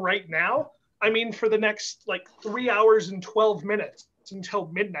sale right now, I mean for the next like 3 hours and 12 minutes until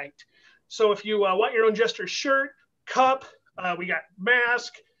midnight. So if you want your own Jester shirt, cup, we got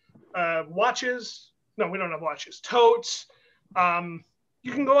mask, watches. No, we don't have watches. Totes.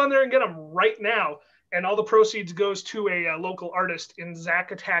 You can go on there and get them right now. And all the proceeds goes to a local artist in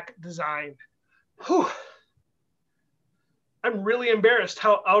Zack Attack Design. Whew. I'm really embarrassed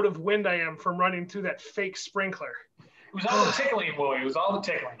how out of wind I am from running through that fake sprinkler. It was all the tickling, boy. It was all the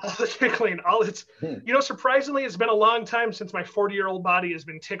tickling. All the tickling. You know, surprisingly, it's been a long time since my 40-year-old body has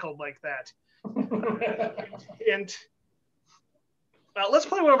been tickled like that. And let's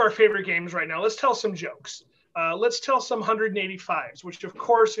play one of our favorite games right now. Let's tell some jokes. Let's tell some 185s, which of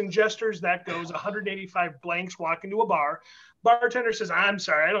course in Jesters, that goes 185 blanks walk into a bar. Bartender says, I'm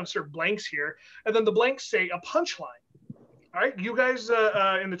sorry, I don't serve blanks here. And then the blanks say a punchline. All right, you guys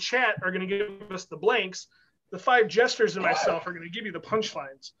in the chat are going to give us the blanks. The 5 Jesters and myself are going to give you the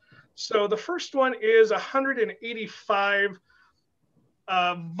punchlines. So the first one is 185.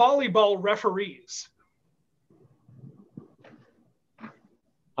 volleyball referees.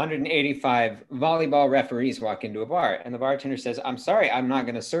 185 volleyball referees walk into a bar, and the bartender says, I'm sorry, I'm not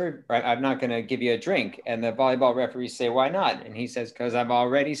going to serve, I'm not going to give you a drink. And the volleyball referees say, why not? And he says, because I've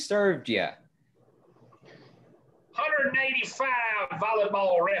already served you. 185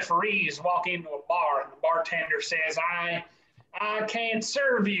 volleyball referees walk into a bar, and the bartender says, I can't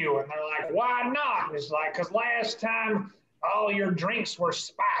serve you. And they're like, why not? And it's like, because last time all your drinks were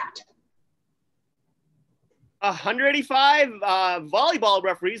spiked. 185 volleyball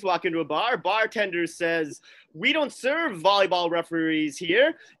referees walk into a bar. Bartender says, we don't serve volleyball referees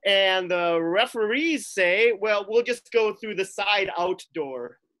here. And the referees say, well, we'll just go through the side out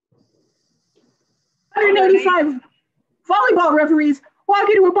door. 185 volleyball referees walk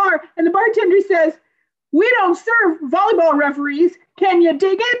into a bar, and the bartender says, we don't serve volleyball referees. Can you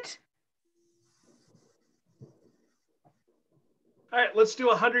dig it? All right, let's do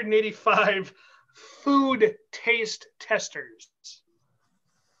 185 food taste testers.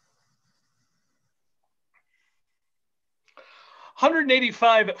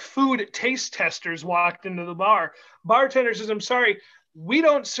 185 food taste testers walked into the bar. Bartender says, I'm sorry, we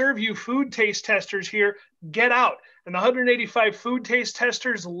don't serve you food taste testers here. Get out. And the 185 food taste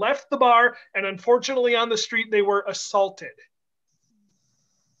testers left the bar, and unfortunately on the street, they were assaulted.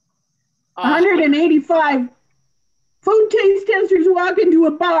 185 food taste testers walk into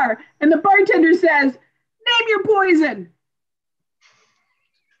a bar, and the bartender says, name your poison.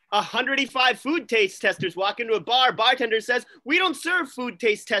 185 food taste testers walk into a bar. Bartender says, we don't serve food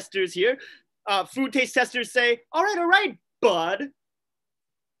taste testers here. Food taste testers say, all right, bud.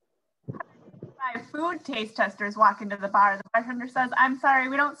 5 food taste testers walk into the bar. The bartender says, I'm sorry,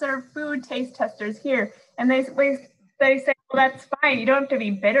 we don't serve food taste testers here. And they say, well, that's fine. You don't have to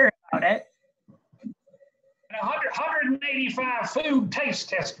be bitter about it. And 185 food taste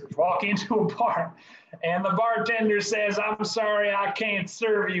testers walk into a bar, and the bartender says, I'm sorry, I can't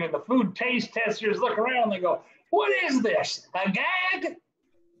serve you. And the food taste testers look around and they go, what is this, a gag?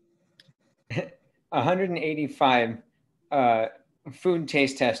 185 food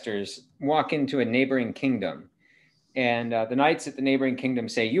taste testers walk into a neighboring kingdom, and the knights at the neighboring kingdom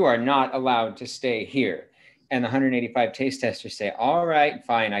say, you are not allowed to stay here. And the 185 taste testers say, all right,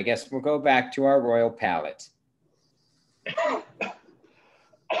 fine, I guess we'll go back to our royal palate.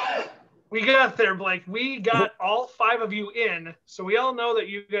 We got there, Blake. We got all 5 of you in, so we all know that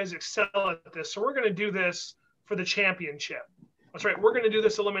you guys excel at this. So we're going to do this for the championship. That's right. We're going to do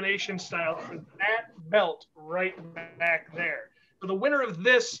this elimination style for that belt right back there. So the winner of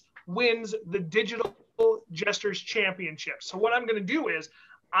this wins the Digital Jesters Championship. So what I'm going to do is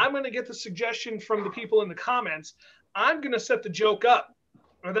I'm going to get the suggestion from the people in the comments. I'm going to set the joke up,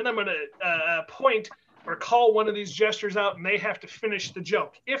 or then I'm going to point or call one of these jesters out, and they have to finish the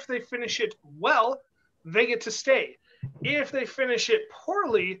joke. If they finish it well, they get to stay. If they finish it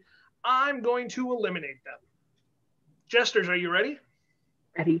poorly, I'm going to eliminate them. Jesters, are you ready?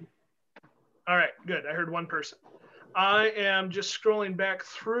 Ready. All right, good. I heard one person. I am just scrolling back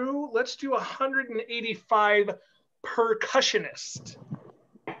through. Let's do 185 percussionists.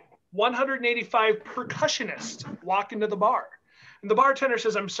 185 percussionists walk into the bar. And the bartender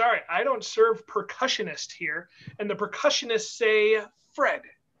says, I'm sorry, I don't serve percussionist here. And the percussionists say, Fred.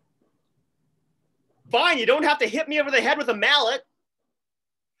 Fine, you don't have to hit me over the head with a mallet.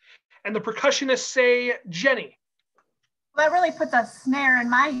 And the percussionists say, Jenny. Well, that really puts a snare in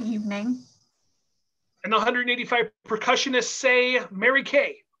my evening. And the 185 percussionists say, Mary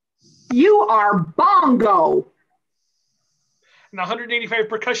Kay. You are bongo. And the 185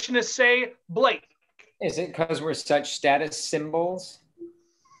 percussionists say, Blake. Is it because we're such status symbols?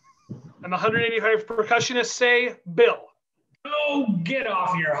 And the 185 percussionists say, Bill. Oh, get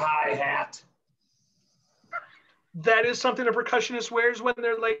off your hi-hat. That is something a percussionist wears when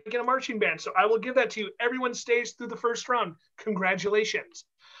they're like in a marching band. So I will give that to you. Everyone stays through the first round. Congratulations.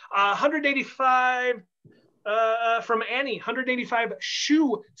 185 from Annie. 185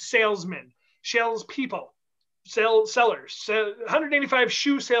 shoe salesmen, salespeople, sellers. 185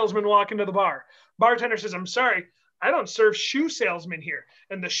 shoe salesmen walk into the bar. Bartender says, I'm sorry, I don't serve shoe salesmen here.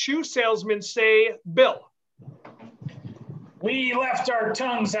 And the shoe salesmen say, Bill. We left our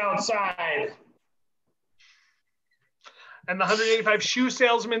tongues outside. And the 185 shoe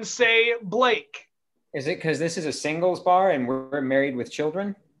salesmen say, Blake. Is it because this is a singles bar and we're married with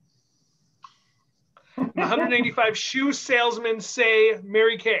children? The 185 shoe salesmen say,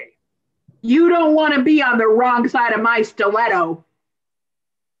 Mary Kay. You don't want to be on the wrong side of my stiletto.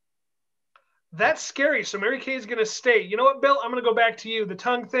 That's scary. So Mary Kay is going to stay. You know what, Bill? I'm going to go back to you. The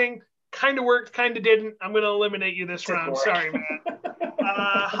tongue thing kind of worked, kind of didn't. I'm going to eliminate you this round. Sorry, man.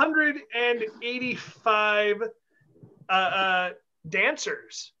 185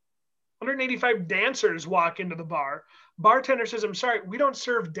 dancers. 185 dancers walk into the bar. Bartender says, I'm sorry, we don't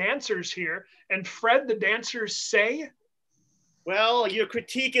serve dancers here. And Fred, the dancers say? Well, your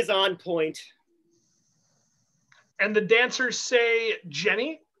critique is on point. And the dancers say,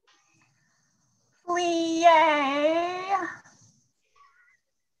 Jenny? Plie.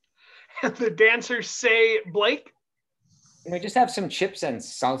 And the dancers say, Blake? Can we just have some chips and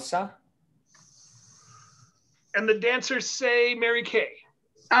salsa? And the dancers say, Mary Kay?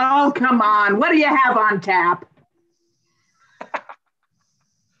 Oh, come on. What do you have on tap?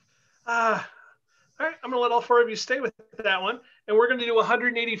 All right, I'm going to let all four of you stay with that one. And we're going to do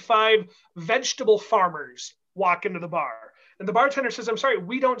 185 vegetable farmers walk into the bar. And the bartender says, I'm sorry,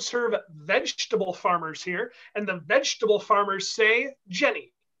 we don't serve vegetable farmers here. And the vegetable farmers say,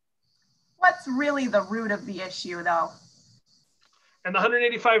 Jenny. What's really the root of the issue, though? And the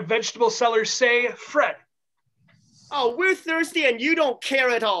 185 vegetable sellers say, Fred. Oh, we're thirsty and you don't care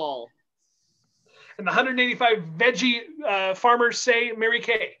at all. And the 185 veggie farmers say, Mary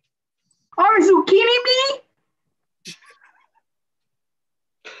Kay. Or zucchini bee?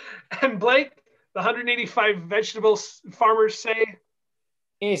 And Blake, the 185 vegetable farmers say,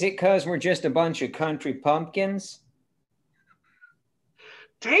 Is it because we're just a bunch of country pumpkins?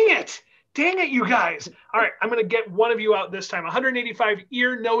 Dang it, you guys. All right, I'm going to get one of you out this time. 185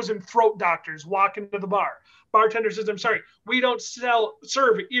 ear, nose, and throat doctors walk into the bar. Bartender says, I'm sorry, we don't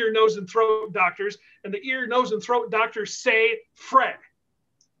serve ear, nose, and throat doctors. And the ear, nose, and throat doctors say, Fred.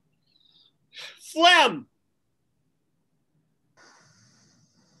 Phlegm.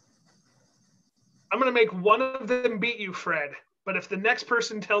 I'm going to make one of them beat you, Fred. But if the next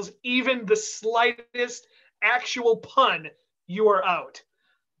person tells even the slightest actual pun, you are out.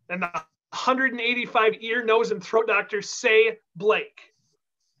 And the 185 ear, nose, and throat doctors say, Blake.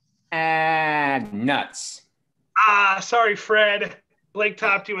 Nuts. Sorry, Fred. Blake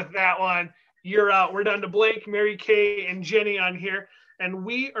topped you with that one. You're out. We're down to Blake, Mary Kay, and Jenny on here. And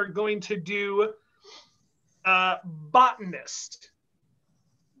we are going to do botanist.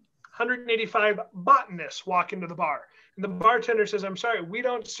 185 botanists walk into the bar. And the bartender says, I'm sorry, we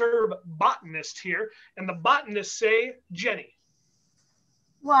don't serve botanists here. And the botanists say, Jenny.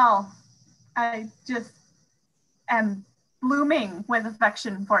 Well, I just am blooming with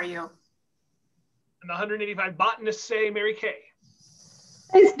affection for you. And the 185 botanists say, Mary Kay.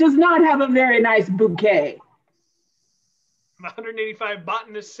 This does not have a very nice bouquet. And the 185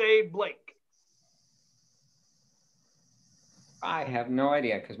 botanists say, Blake. I have no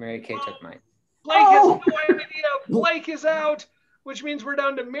idea because Mary Kay took mine. Blake has no idea. Blake is out, which means we're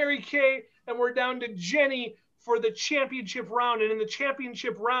down to Mary Kay and we're down to Jenny for the championship round. And in the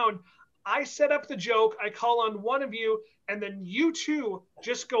championship round, I set up the joke. I call on one of you, and then you two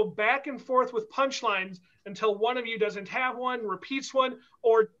just go back and forth with punchlines until one of you doesn't have one, repeats one,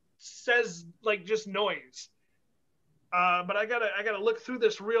 or says like just noise. But I gotta look through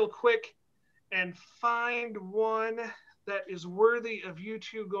this real quick and find one that is worthy of you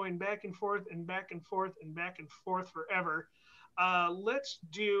two going back and forth and back and forth and back and forth forever. Let's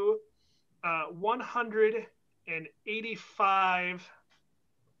do 185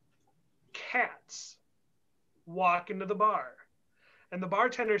 cats walk into the bar. And the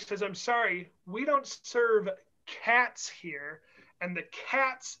bartender says, I'm sorry, we don't serve cats here. And the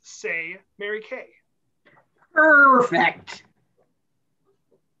cats say, Mary Kay. Perfect.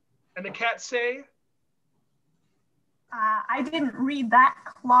 And the cats say? I didn't read that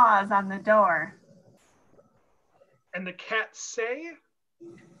clause on the door. And the cats say?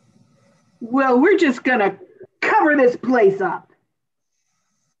 Well, we're just going to cover this place up.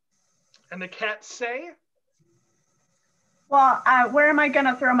 And the cats say? Well, where am I going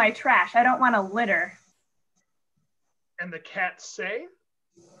to throw my trash? I don't want to litter. And the cats say?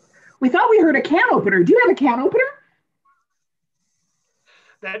 We thought we heard a can opener. Do you have a can opener?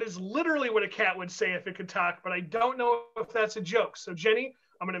 That is literally what a cat would say if it could talk, but I don't know if that's a joke. So, Jenny,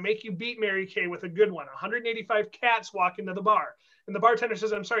 I'm going to make you beat Mary Kay with a good one. 185 cats walk into the bar. And the bartender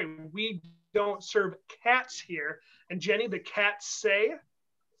says, I'm sorry, we don't serve cats here. And Jenny, the cats say?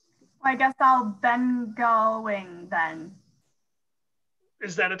 Well, I guess I'll been going then.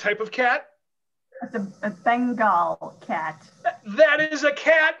 Is that a type of cat? It's a Bengal cat. That is a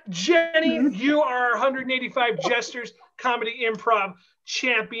cat. Jenny, you are our 185 Jesters Comedy Improv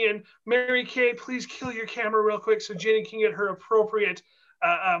champion. Mary Kay, please kill your camera real quick so Jenny can get her appropriate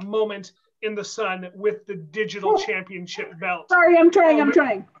moment in the sun with the digital championship belt. Sorry, I'm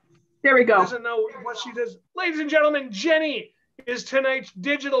trying. There we go. Doesn't know what she does. Ladies and gentlemen, Jenny is tonight's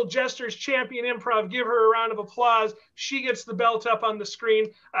Digital Jesters Champion Improv. Give her a round of applause. She gets the belt up on the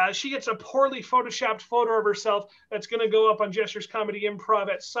screen. She gets a poorly photoshopped photo of herself that's going to go up on Jesters Comedy Improv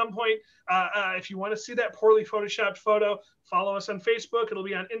at some point. If you want to see that poorly photoshopped photo, follow us on Facebook. It'll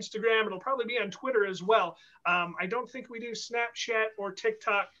be on Instagram. It'll probably be on Twitter as well. I don't think we do Snapchat or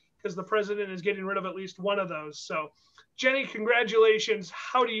TikTok because the president is getting rid of at least one of those. So, Jenny, congratulations.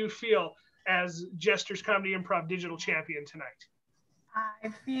 How do you feel as Jesters Comedy Improv Digital Champion tonight? I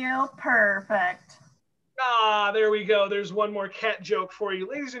feel perfect. Ah, there we go. There's one more cat joke for you.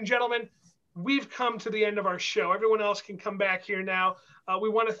 Ladies and gentlemen, we've come to the end of our show. Everyone else can come back here now. We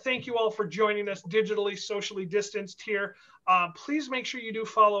want to thank you all for joining us digitally, socially distanced here. Please make sure you do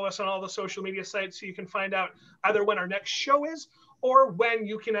follow us on all the social media sites so you can find out either when our next show is or when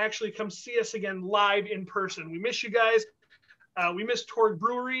you can actually come see us again live in person. We miss you guys. We miss Torg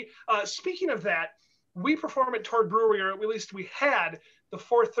Brewery. Speaking of that, we perform at Torg Brewery, or at least we had, the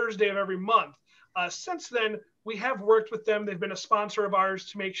fourth Thursday of every month. Since then, we have worked with them. They've been a sponsor of ours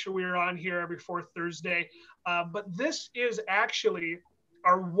to make sure we are on here every fourth Thursday. But this is actually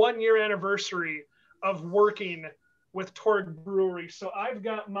our 1-year anniversary of working with Torg Brewery. So I've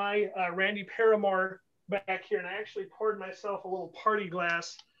got my Randy Paramore back here, and I actually poured myself a little party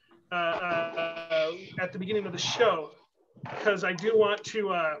glass at the beginning of the show, because I do want to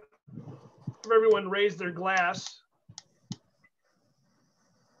have everyone raise their glass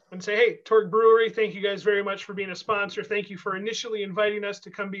and say, hey, Torg Brewery, thank you guys very much for being a sponsor. Thank you for initially inviting us to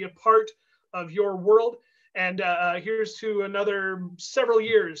come be a part of your world. And here's to another several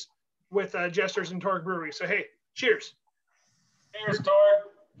years with Jesters and Torg Brewery. So, hey, cheers. Cheers,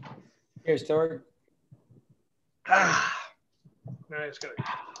 Torg. Here's Torg. Nice.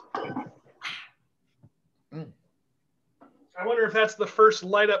 I wonder if that's the first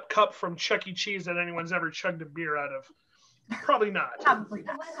light up cup from Chuck E. Cheese that anyone's ever chugged a beer out of. Probably not. Probably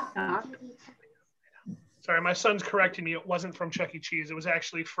not. Sorry, my son's correcting me. It wasn't from Chuck E. Cheese. It was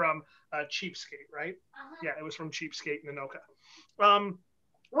actually from Cheapskate, right? Yeah, it was from Cheapskate in Anoka.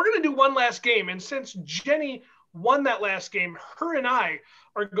 We're going to do one last game. And since Jenny won that last game, her and I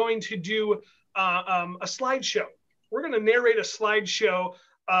are going to do a slideshow. We're going to narrate a slideshow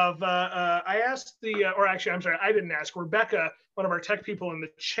of, I asked I didn't ask. Rebecca, one of our tech people in the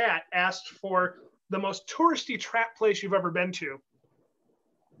chat, asked for the most touristy trap place you've ever been to.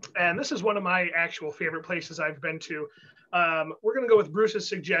 And this is one of my actual favorite places I've been to. We're going to go with Bruce's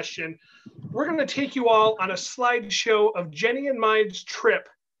suggestion. We're going to take you all on a slideshow of Jenny and mine's trip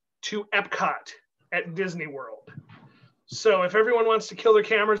to Epcot at Disney World. So if everyone wants to kill their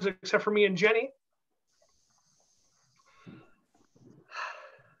cameras except for me and Jenny.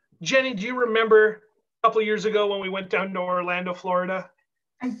 Jenny, do you remember a couple of years ago when we went down to Orlando, Florida?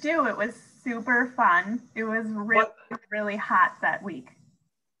 I do. It was super fun. It was really, really hot that week.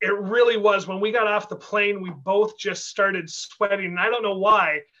 It really was. When we got off the plane, we both just started sweating. And I don't know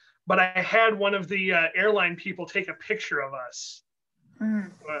why, but I had one of the airline people take a picture of us.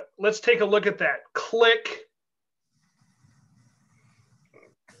 Let's take a look at that. Click.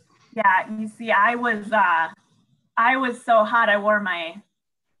 Yeah, you see, I was so hot I wore my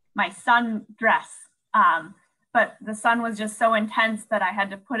sun dress, but the sun was just so intense that I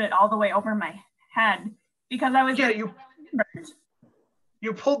had to put it all the way over my head because I was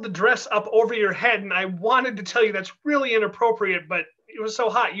you pulled the dress up over your head, and I wanted to tell you that's really inappropriate, but it was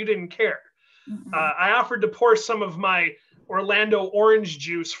so hot you didn't care. I offered to pour some of my Orlando orange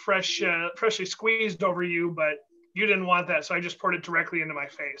juice freshly squeezed over you, but you didn't want that, so I just poured it directly into my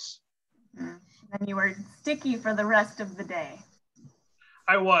face. And you were sticky for the rest of the day.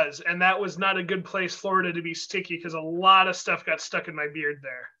 I was, and that was not a good place, Florida, to be sticky because a lot of stuff got stuck in my beard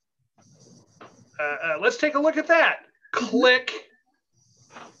there. Let's take a look at that. Click.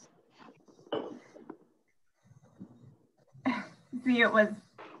 See, it was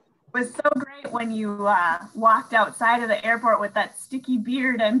so great when you walked outside of the airport with that sticky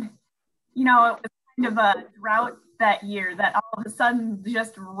beard, and you know, it was kind of a drought that year that all of a sudden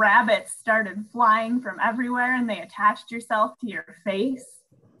just rabbits started flying from everywhere and they attached yourself to your face.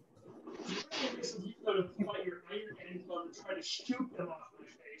 You could have put your iron hands on and try to shoot them off my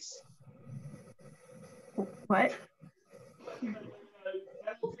face. What?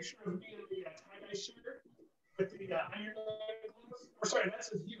 That will be sure of me in the tie-dye shirt with the Iron Man gloves. Or sorry, that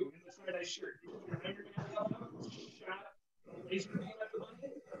says you in the tie-dye shirt. You put your Iron Man glove up, shot a laser beam at the bunny.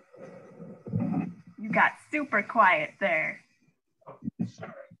 You got super quiet there. Oh,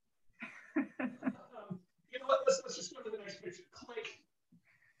 sorry. You know what? Let's just go to the next picture. Click.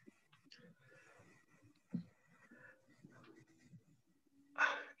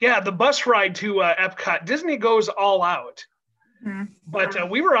 Yeah, the bus ride to Epcot. Disney goes all out. But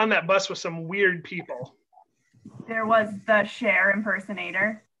we were on that bus with some weird people. There was the Cher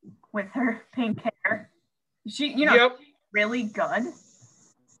impersonator with her pink hair. She, Yep. really good.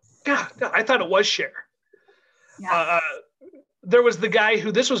 Yeah, I thought it was Cher. Yeah. There was the guy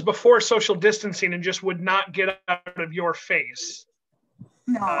who, this was before social distancing, and just would not get out of your face.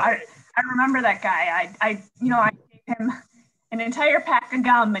 No, I remember that guy. I gave him an entire pack of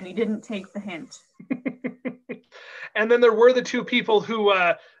gum and he didn't take the hint. And then there were the two people who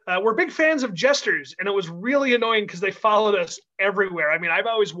were big fans of Jesters, and it was really annoying because they followed us everywhere. I mean, I've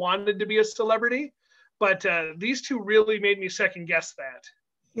always wanted to be a celebrity, but these two really made me second guess that.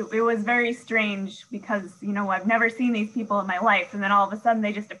 It was very strange because, I've never seen these people in my life. And then all of a sudden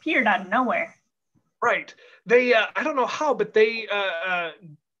they just appeared out of nowhere. Right. They, I don't know how, but they,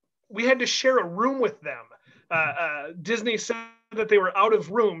 we had to share a room with them. Disney said that they were out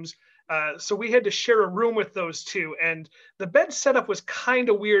of rooms. So we had to share a room with those two. And the bed setup was kind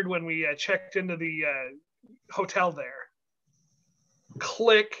of weird when we checked into the hotel there.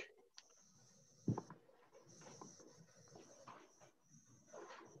 Click.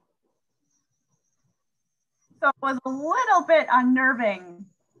 So it was a little bit unnerving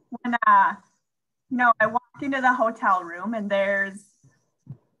when, I walked into the hotel room and there's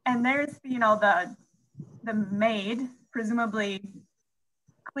the maid, presumably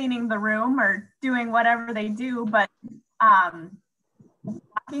cleaning the room or doing whatever they do, but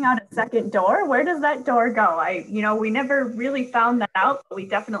walking out a second door, where does that door go? We never really found that out, but we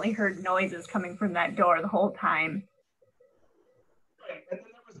definitely heard noises coming from that door the whole time. Right, and then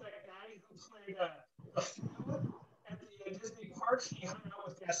there was that guy who played a fool at the Disney parks. He hung out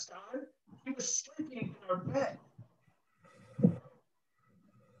with Gaston. He was sleeping in our bed.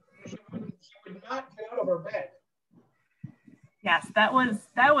 He would not get out of our bed. Yes, that was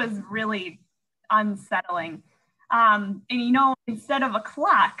really unsettling. And instead of a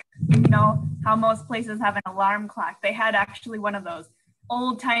clock, how most places have an alarm clock, they had actually one of those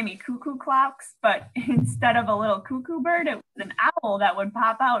old-timey cuckoo clocks, but instead of a little cuckoo bird, it was an owl that would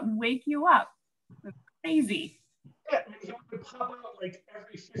pop out and wake you up. It was crazy. Yeah, he would pop out like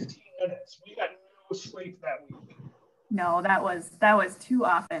every 15 minutes. We got no sleep that week. No, that was too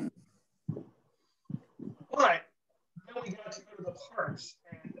often. But then we got to go to the parks,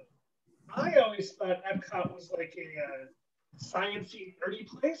 and I always thought Epcot was like a sciencey, nerdy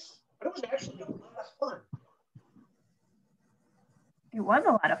place, but it was actually a lot of fun. It was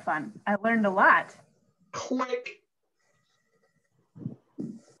a lot of fun. I learned a lot. Click.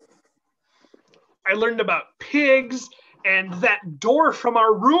 I learned about pigs, and that door from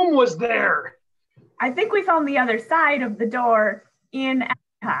our room was there. I think we found the other side of the door in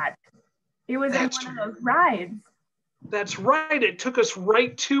Epcot. It was in one of those rides. That's right. It took us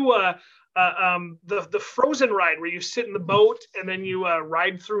right to the Frozen ride where you sit in the boat and then you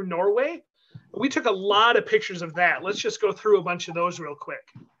ride through Norway. We took a lot of pictures of that. Let's just go through a bunch of those real quick.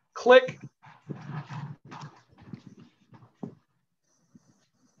 Click.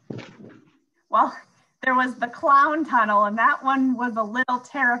 Well, there was the clown tunnel, and that one was a little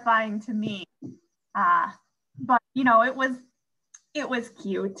terrifying to me. But it was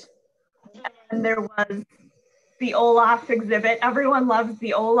cute. And there was the Olaf exhibit. Everyone loves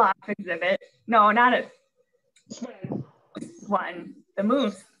the Olaf exhibit. No, not a one. The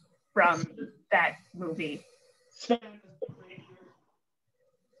moose from that movie. Sven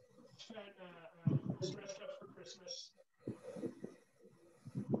was dressed up for Christmas.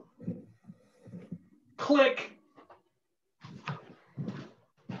 Click.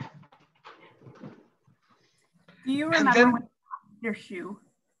 Do you remember when you lost your shoe?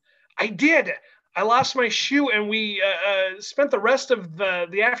 I did. I lost my shoe, and we spent the rest of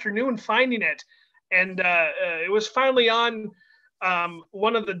the afternoon finding it. And it was finally on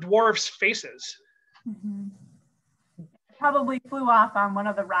one of the dwarfs' faces. Mm-hmm. Probably flew off on one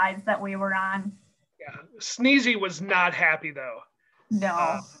of the rides that we were on. Yeah, Sneezy was not happy, though.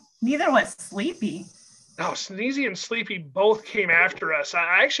 No, neither was Sleepy. No, Sneezy and Sleepy both came after us.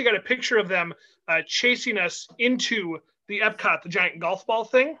 I actually got a picture of them chasing us into the Epcot, the giant golf ball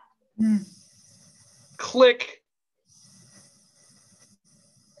thing. Mm. Click.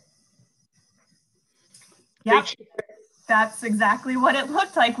 Yep, that's exactly what it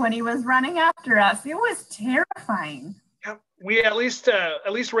looked like when he was running after us. It was terrifying. Yep. We at least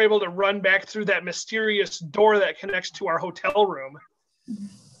were able to run back through that mysterious door that connects to our hotel room.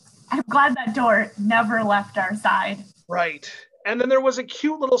 I'm glad that door never left our side. Right. And then there was a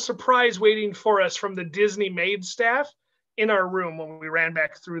cute little surprise waiting for us from the Disney maid staff in our room when we ran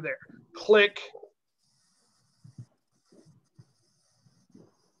back through there. Click.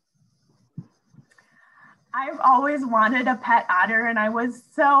 I've always wanted a pet otter, and I was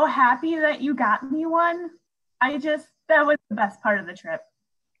so happy that you got me one. That was the best part of the trip.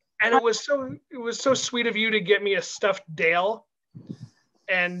 And it was so sweet of you to get me a stuffed Dale,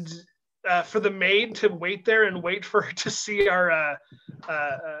 and for the maid to wait there and wait for her to see our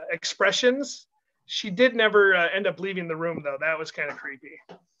expressions. She did never end up leaving the room, though. That was kind of creepy.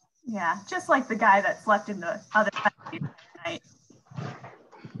 Yeah, just like the guy that slept in the other night.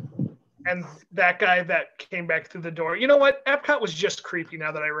 And that guy that came back through the door. You know what? Epcot was just creepy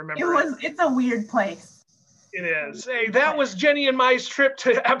now that I remember it. It's a weird place. It is. Hey, that was Jenny and my trip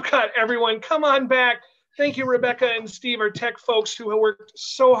to Epcot, everyone. Come on back. Thank you, Rebecca and Steve, our tech folks who have worked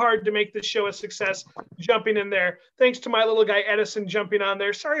so hard to make this show a success, jumping in there. Thanks to my little guy, Edison, jumping on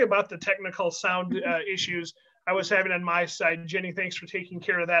there. Sorry about the technical sound issues I was having on my side. Jenny, thanks for taking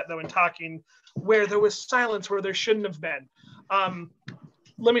care of that, though, and talking where there was silence where there shouldn't have been.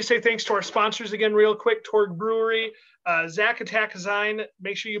 Let me say thanks to our sponsors again real quick, Torg Brewery, Zach Attack Design.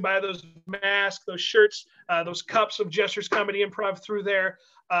 Make sure you buy those masks, those shirts, those cups of Jesters Comedy Improv through there.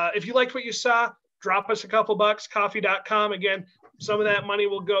 If you liked what you saw, drop us a couple bucks, coffee.com. Again, some of that money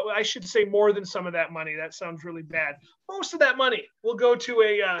will go, I should say more than some of that money. That sounds really bad. Most of that money will go to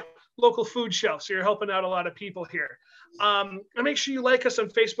a local food shelf. So you're helping out a lot of people here. And make sure you like us on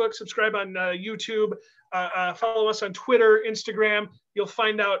Facebook, subscribe on YouTube, follow us on Twitter, Instagram. You'll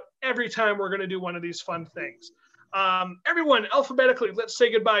find out every time we're going to do one of these fun things. Everyone, alphabetically, let's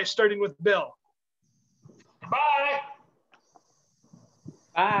say goodbye, starting with Bill. Bye.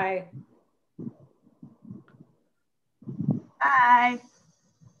 Bye. Bye.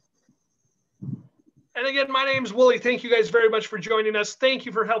 And again, my name's Wooly. Thank you guys very much for joining us. Thank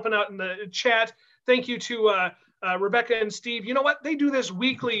you for helping out in the chat. Thank you to Rebecca and Steve. You know what? They do this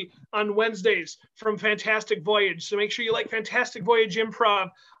weekly on Wednesdays from Fantastic Voyage. So make sure you like Fantastic Voyage Improv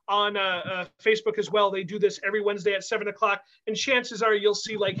on Facebook as well. They do this every Wednesday at 7 o'clock. And chances are you'll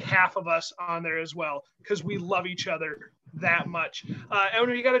see like half of us on there as well because we love each other that much. And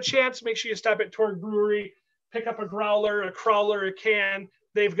when you got a chance, make sure you stop at Torg Brewery, pick up a growler, a crawler, a can.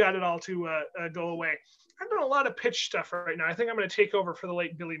 They've got it all to go away. I'm doing a lot of pitch stuff right now. I think I'm going to take over for the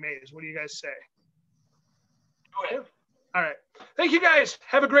late Billy Mays. What do you guys say? Go ahead. All right. Thank you, guys.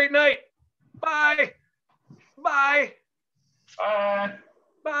 Have a great night. Bye. Bye. Bye.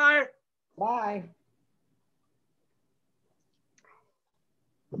 Bye. Bye.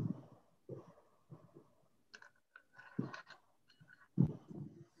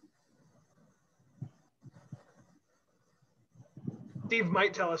 Steve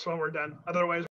might tell us when we're done. Otherwise,